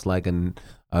almost like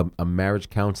a marriage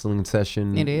counseling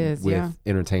session. It is, with yeah.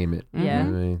 entertainment. Yeah. You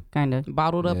know what I mean? Kind of.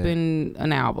 bottled up Yeah. in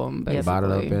an album, basically.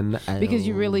 Bottled up in because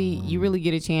you really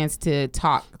get a chance to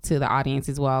talk to the audience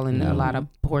as well in a lot of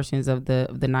portions of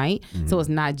the night. So it's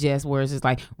not just where it's just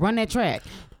like run that track.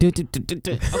 Okay,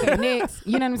 next.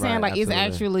 You know what I'm saying? Right, like it's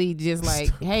actually just like,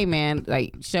 hey man,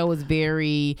 like show is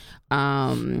very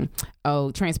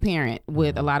transparent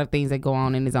with a lot of things that go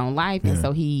on in his own life, and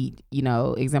so he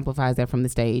exemplifies that from the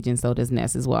stage, and so does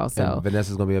Ness as well. So And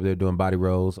Vanessa's gonna be up there doing body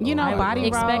rolls. body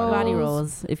Expect rolls. body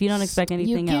rolls. If you don't expect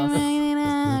anything You else, can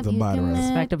up, The you body can rolls.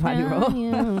 expect a body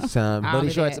roll. Some I'll booty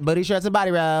do shorts, that. booty shorts and body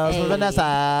rolls for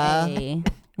Vanessa. Hey.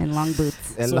 And long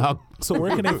boots. And So, long- so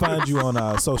where can they find you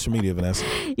on social media, Vanessa?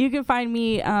 You can find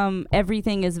me.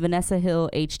 Everything is Vanessa Hill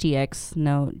HTX.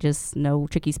 No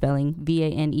tricky spelling.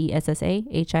 VANESSA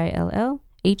HILL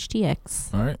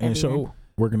HTX. All right, and show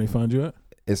where can they find you at?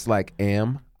 It's like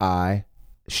AMI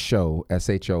Show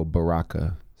SHO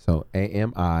Baraka. So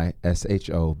AMI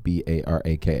SHO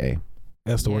BARAKA.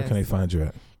 Esther, where Yes. can they find you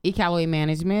at? Callaway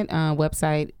Management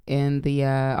website, and the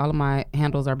all of my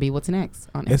handles are What's Next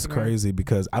on Instagram. It's crazy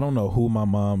because I don't know who my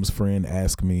mom's friend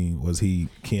asked me was he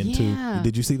kin to.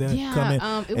 Did you see that come in?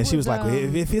 And she was like,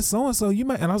 if it's so and so, you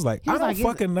might. And I was like, I don't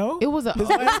fucking know. It was his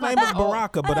last name is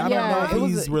Baraka, but I don't know if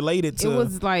he's related to. It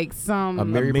was like some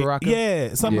Amiri Baraka.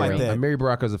 Yeah, something like that. Amiri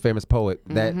Baraka is a famous poet.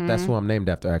 That's who I'm named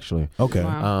after, actually. Okay.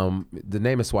 Wow. The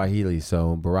name is Swahili,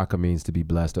 so Baraka means to be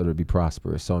blessed or to be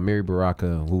prosperous. So Amiri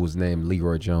Baraka, who was named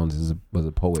Leroy Jones, was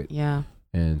a poet. Yeah.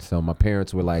 And so my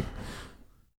parents were like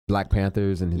Black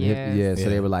Panthers, and so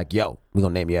they were like, "Yo, we're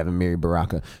gonna name you after Amiri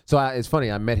Baraka." So it's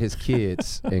funny. I met his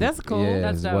kids. And, that's cool.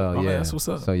 As well. Oh, yeah, that's what's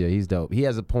up. So yeah, he's dope. He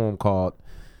has a poem called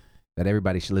that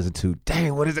everybody should listen to.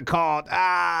 Dang, what is it called?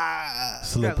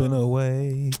 Slipping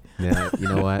away. Yeah, you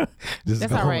know what?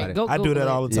 That's all right. Go I do that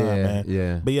all the time, man.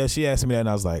 Yeah. But yeah, she asked me that, and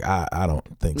I was like, I don't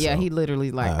think so. Yeah, he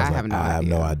literally like, I have no idea. I have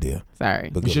no idea. Sorry.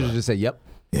 But You should have just said, "Yep."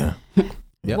 Yeah.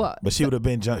 Yep. What? But she would have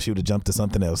She would have jumped to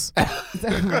something else.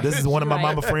 This is one of my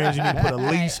mama friends. You need to put a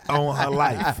leash on her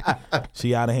life.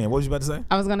 She out of hand. What was you about to say?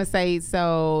 I was gonna say,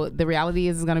 so the reality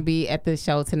is gonna be at the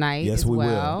show tonight. Yes, as we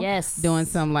well. will. Yes. Doing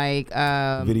some like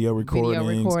Video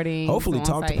recordings. Hopefully,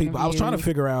 talk to people. I was trying to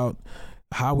figure out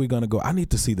how we gonna go. I need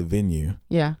to see the venue.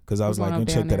 Yeah. Because I was like, gonna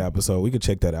check that out. So we could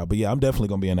check that out. But yeah, I'm definitely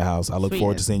gonna be in the house. I look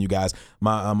forward to seeing you guys.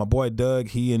 My boy Doug,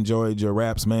 he enjoyed your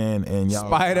raps, man. And y'all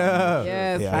Spider.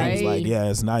 Yes. Yeah, he was like, yeah,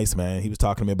 it's nice, man. He was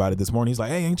talking to me about it this morning. He's like,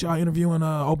 hey, ain't y'all interviewing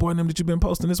old boy and them that you've been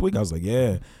posting this week? I was like,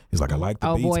 yeah. He's like, I like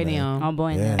the beats, man. Oh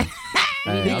boy, Yeah.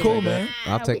 Hey, He cool, man.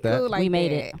 I'll take that. Cool like we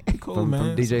made that. it. He cool, From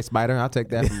man. DJ Spider, I'll take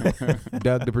that. From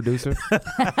Doug, the producer,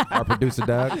 our producer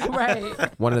Doug.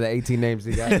 Right. One of the 18 names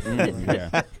he got.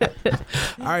 Yeah.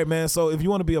 All right, man. So if you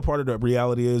want to be a part of the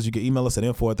Reality Is, you can email us at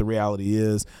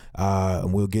info@therealityis,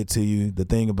 and we'll get to you. The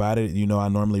thing about it, I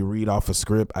normally read off a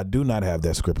script. I do not have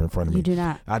that script in front of me. You do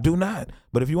not. I do not.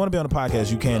 But if you want to be on the podcast,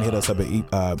 you can hit us up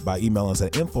by emailing us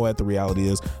at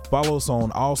info@therealityis. Follow us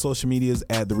on all social medias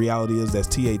at The Reality Is. That's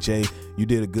THA. You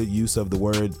did a good use of the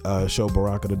word show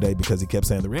Baraka today because he kept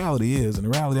saying the reality is, and the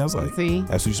reality, I was like, See?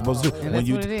 that's what you're supposed to do. And that's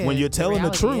what it is. When you're telling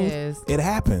the reality truth, is. it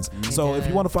happens. So if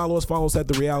you want to follow us at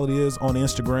The Reality Is on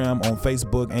Instagram, on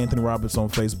Facebook, Anthony Roberts on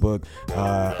Facebook,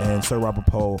 and Sir Robert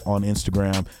Poe on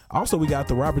Instagram. Also, we got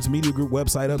the Roberts Media Group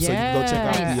website up, so you can go check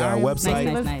out the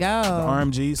website. Let's Nice. go. The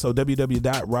RMG, so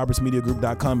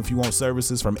www.robertsmediagroup.com. If you want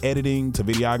services from editing to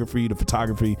videography to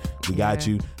photography, we got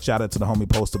you. Shout out to the homie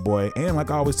Poster Boy. And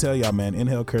like I always tell y'all, man,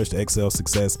 inhale courage to excel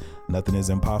success. Nothing is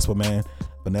impossible, man.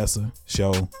 Vanessa,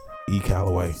 Show, E.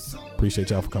 Callaway. Appreciate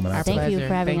y'all for coming out. Thank you for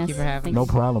having Thank us. you for having No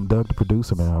problem. Doug, the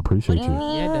producer, man. I appreciate you.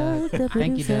 Yeah, Doug.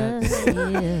 Thank you, Doug.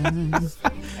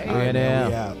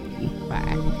 Yeah.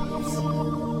 Bye.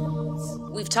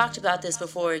 We've talked about this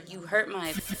before. You hurt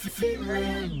my.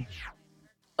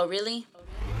 Oh, really?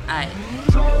 I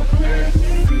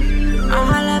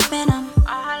holla up in 'em.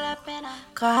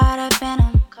 Caught up in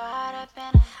 'em.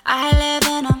 I live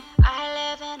in 'em.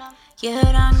 You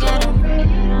don't get 'em.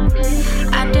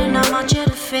 I do not want you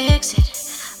to fix it,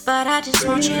 but I just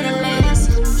want you to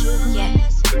listen.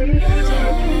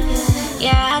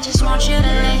 Yeah, I just want you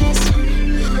to listen.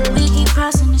 We keep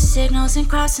crossing the signals and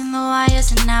crossing the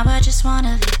wires, and now I just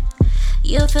wanna leave.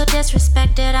 You feel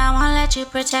disrespected, I won't let you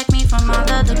protect me from all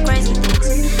of the crazy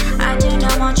things. I do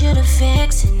not want you to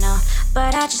fix it, no,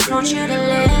 but I just want you to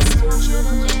listen.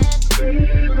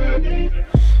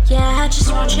 Yeah, I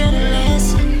just want you to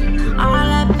listen. All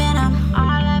up in 'em,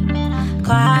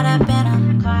 caught up in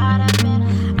 'em.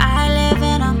 I live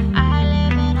in 'em,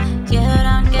 you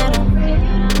don't get 'em.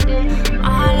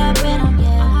 All up in 'em,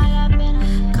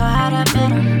 yeah, caught up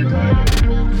in 'em.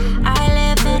 I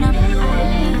live in 'em,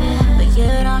 but you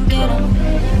don't get 'em.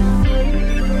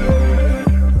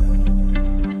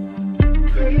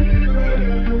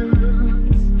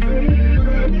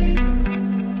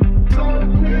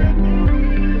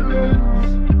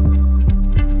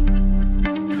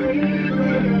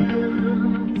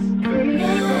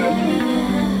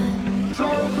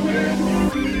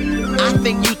 I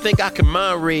think you think I can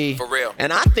mind read. For real.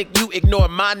 And I think you ignore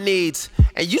my needs.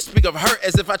 And you speak of hurt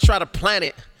as if I try to plan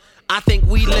it. I think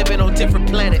we living on different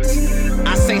planets.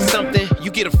 I say something, you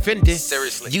get offended.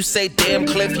 Seriously. You say, damn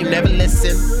Cliff, you never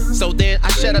listen. So then I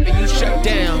shut up and you shut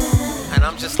down. And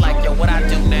I'm just like, yo, what I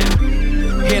do now?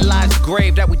 Here lies the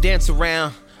grave that we dance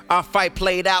around. Our fight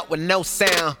played out with no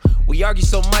sound. We argue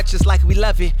so much, it's like we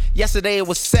love it. Yesterday it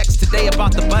was sex, today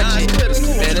about the budget.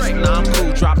 Man, I'm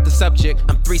cool, drop the subject.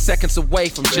 I'm 3 seconds away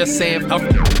from just saying, oh.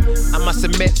 I must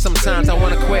admit, sometimes I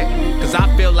wanna quit. Cause I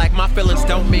feel like my feelings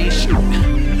don't mean shit.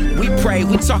 We pray,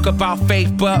 we talk about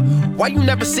faith, but why you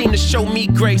never seem to show me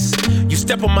grace? You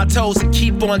step on my toes and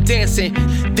keep on dancing,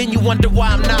 then you wonder why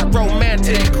I'm not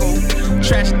romantic.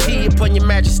 Tragedy upon your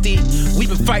majesty. We've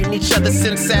been fighting each other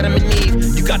since Adam and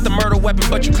Eve. You got the murder weapon,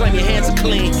 but you claim your hands are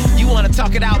clean. You wanna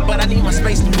talk it out, but I need my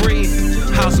space to breathe.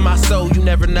 How's my soul? You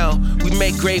never know. We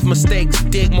make grave mistakes,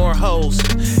 dig more holes.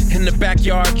 In the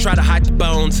backyard, try to hide the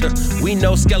bones. We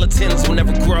know skeletons will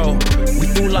never grow. We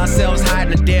fool ourselves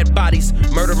hiding the dead bodies.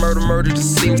 Murder, murder, murder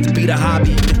just seems to be the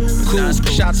hobby. Cool,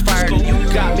 shots fired and you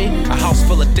got me. A house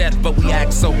full of death, but we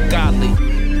act so godly.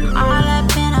 All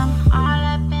up in 'em,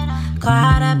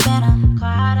 caught up in 'em,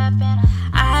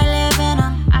 I live in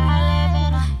 'em,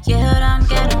 you don't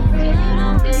get 'em,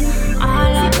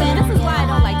 all up in 'em. This is why I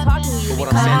don't like talking to you. But what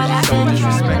I'm saying is just don't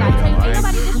disrespect me, right?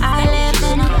 I live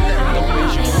in 'em,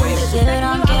 you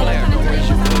don't get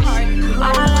 'em, all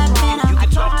up in 'em. You can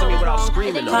talk to me without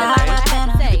screaming, though, okay? You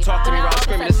can talk to me without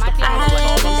screaming. This is the problem. Like, all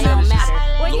I'm saying is just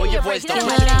lower your voice. Don't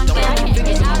put your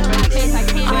fingers in my face.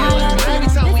 Every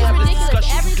time we have this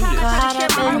discussion, you do this. All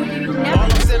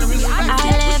I'm saying is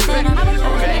respect,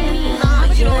 okay?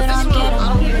 You know what, this one, I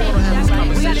don't even want to have this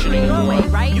conversation anymore.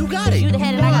 Right? You got it. You the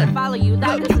head and I gotta follow you.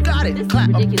 Look, you got it. This is Clap.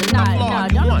 ridiculous.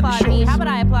 Applaud. Don't You won. applaud Show me. us. How about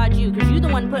I applaud you? Because you're the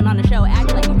one putting on the show,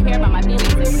 acting like you care about my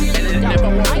feelings. And if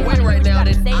I walk away right now,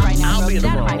 then I'll be in the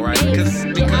wrong, right? Because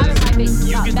you get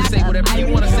to say whatever you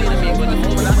want to say to me, but the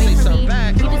moment I say something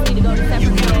back, you just need to go to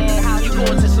separate you go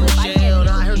into some shell, and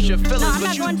I hurt your feelings, No, I'm but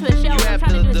not you going to a shell. you have the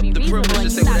privilege to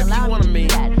say whatever you want to me,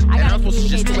 and I'm supposed to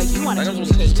just take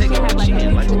it on the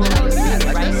chin. Like, what the hell is that?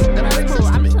 Like, that makes sense to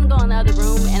I'm me. just gonna go in the other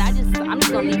room, and I'm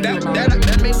just gonna leave you alone.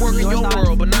 That may work in your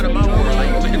world, but not in my world.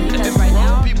 Like, in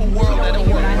real people world, that don't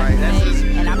work, right? That's just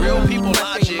real people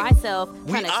logic.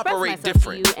 We operate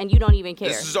different. To you, and you don't even care.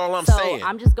 This is all I'm so saying.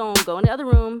 I'm just gonna go in the other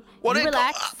room. Well, you then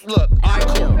relax. Look, all right,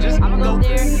 cool. Just I'm gonna go over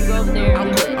there. You go over there.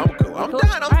 I'm cool. I'm cool. I'm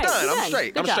done. I'm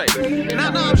straight. Good I'm job. straight. No,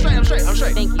 I'm straight.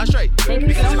 Thank you. I'm straight. Thank you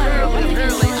Because so much.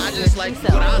 apparently I just like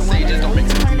what I say just don't make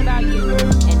sense. Concerned about you and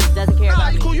just doesn't care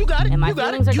about me. Cool, you got it. And my You got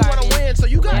feelings it. are You garbage. want to win, so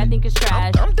you got I it. think it's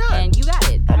trash. I'm done. And you got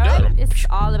it. I'm all right? done. It's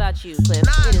all about you, Cliff.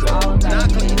 It is all about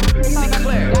Not you. clear. It's all about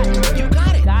Claire, you. you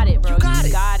got it. Got it, bro. You got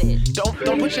it. Got it. Don't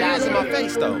put your hands in my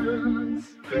face though.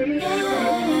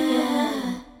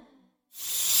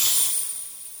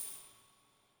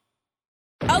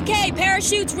 Okay,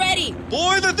 parachutes ready.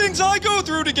 Boy, the things I go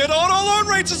through to get auto loan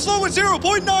rates as low as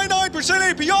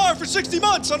 0.99% APR for 60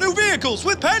 months on new vehicles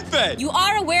with PenFed. You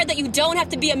are aware that you don't have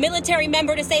to be a military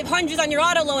member to save hundreds on your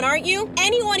auto loan, aren't you?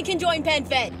 Anyone can join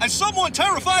PenFed. As someone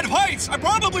terrified of heights, I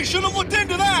probably should have looked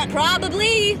into that.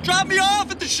 Probably. Drop me off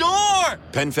at the shore.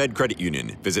 PenFed Credit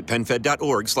Union. Visit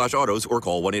PenFed.org/autos or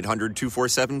call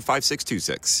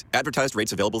 1-800-247-5626. Advertised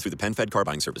rates available through the PenFed car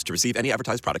buying service. To receive any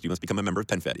advertised product, you must become a member of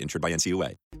PenFed, insured by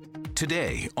NCUA.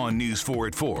 Today on News 4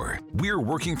 at 4, we're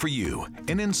working for you.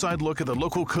 An inside look at the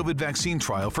local COVID vaccine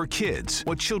trial for kids,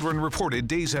 what children reported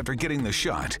days after getting the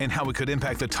shot, and how it could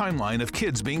impact the timeline of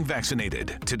kids being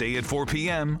vaccinated. Today at 4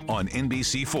 p.m. on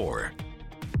NBC4.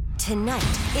 Tonight,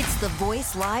 it's The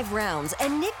Voice Live rounds,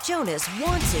 and Nick Jonas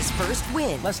wants his first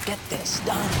win. Let's get this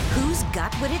done. Who's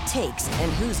got what it takes,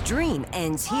 and whose dream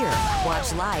ends here?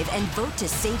 Watch live and vote to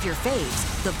save your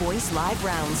faves. The Voice Live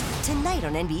rounds, tonight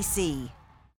on NBC.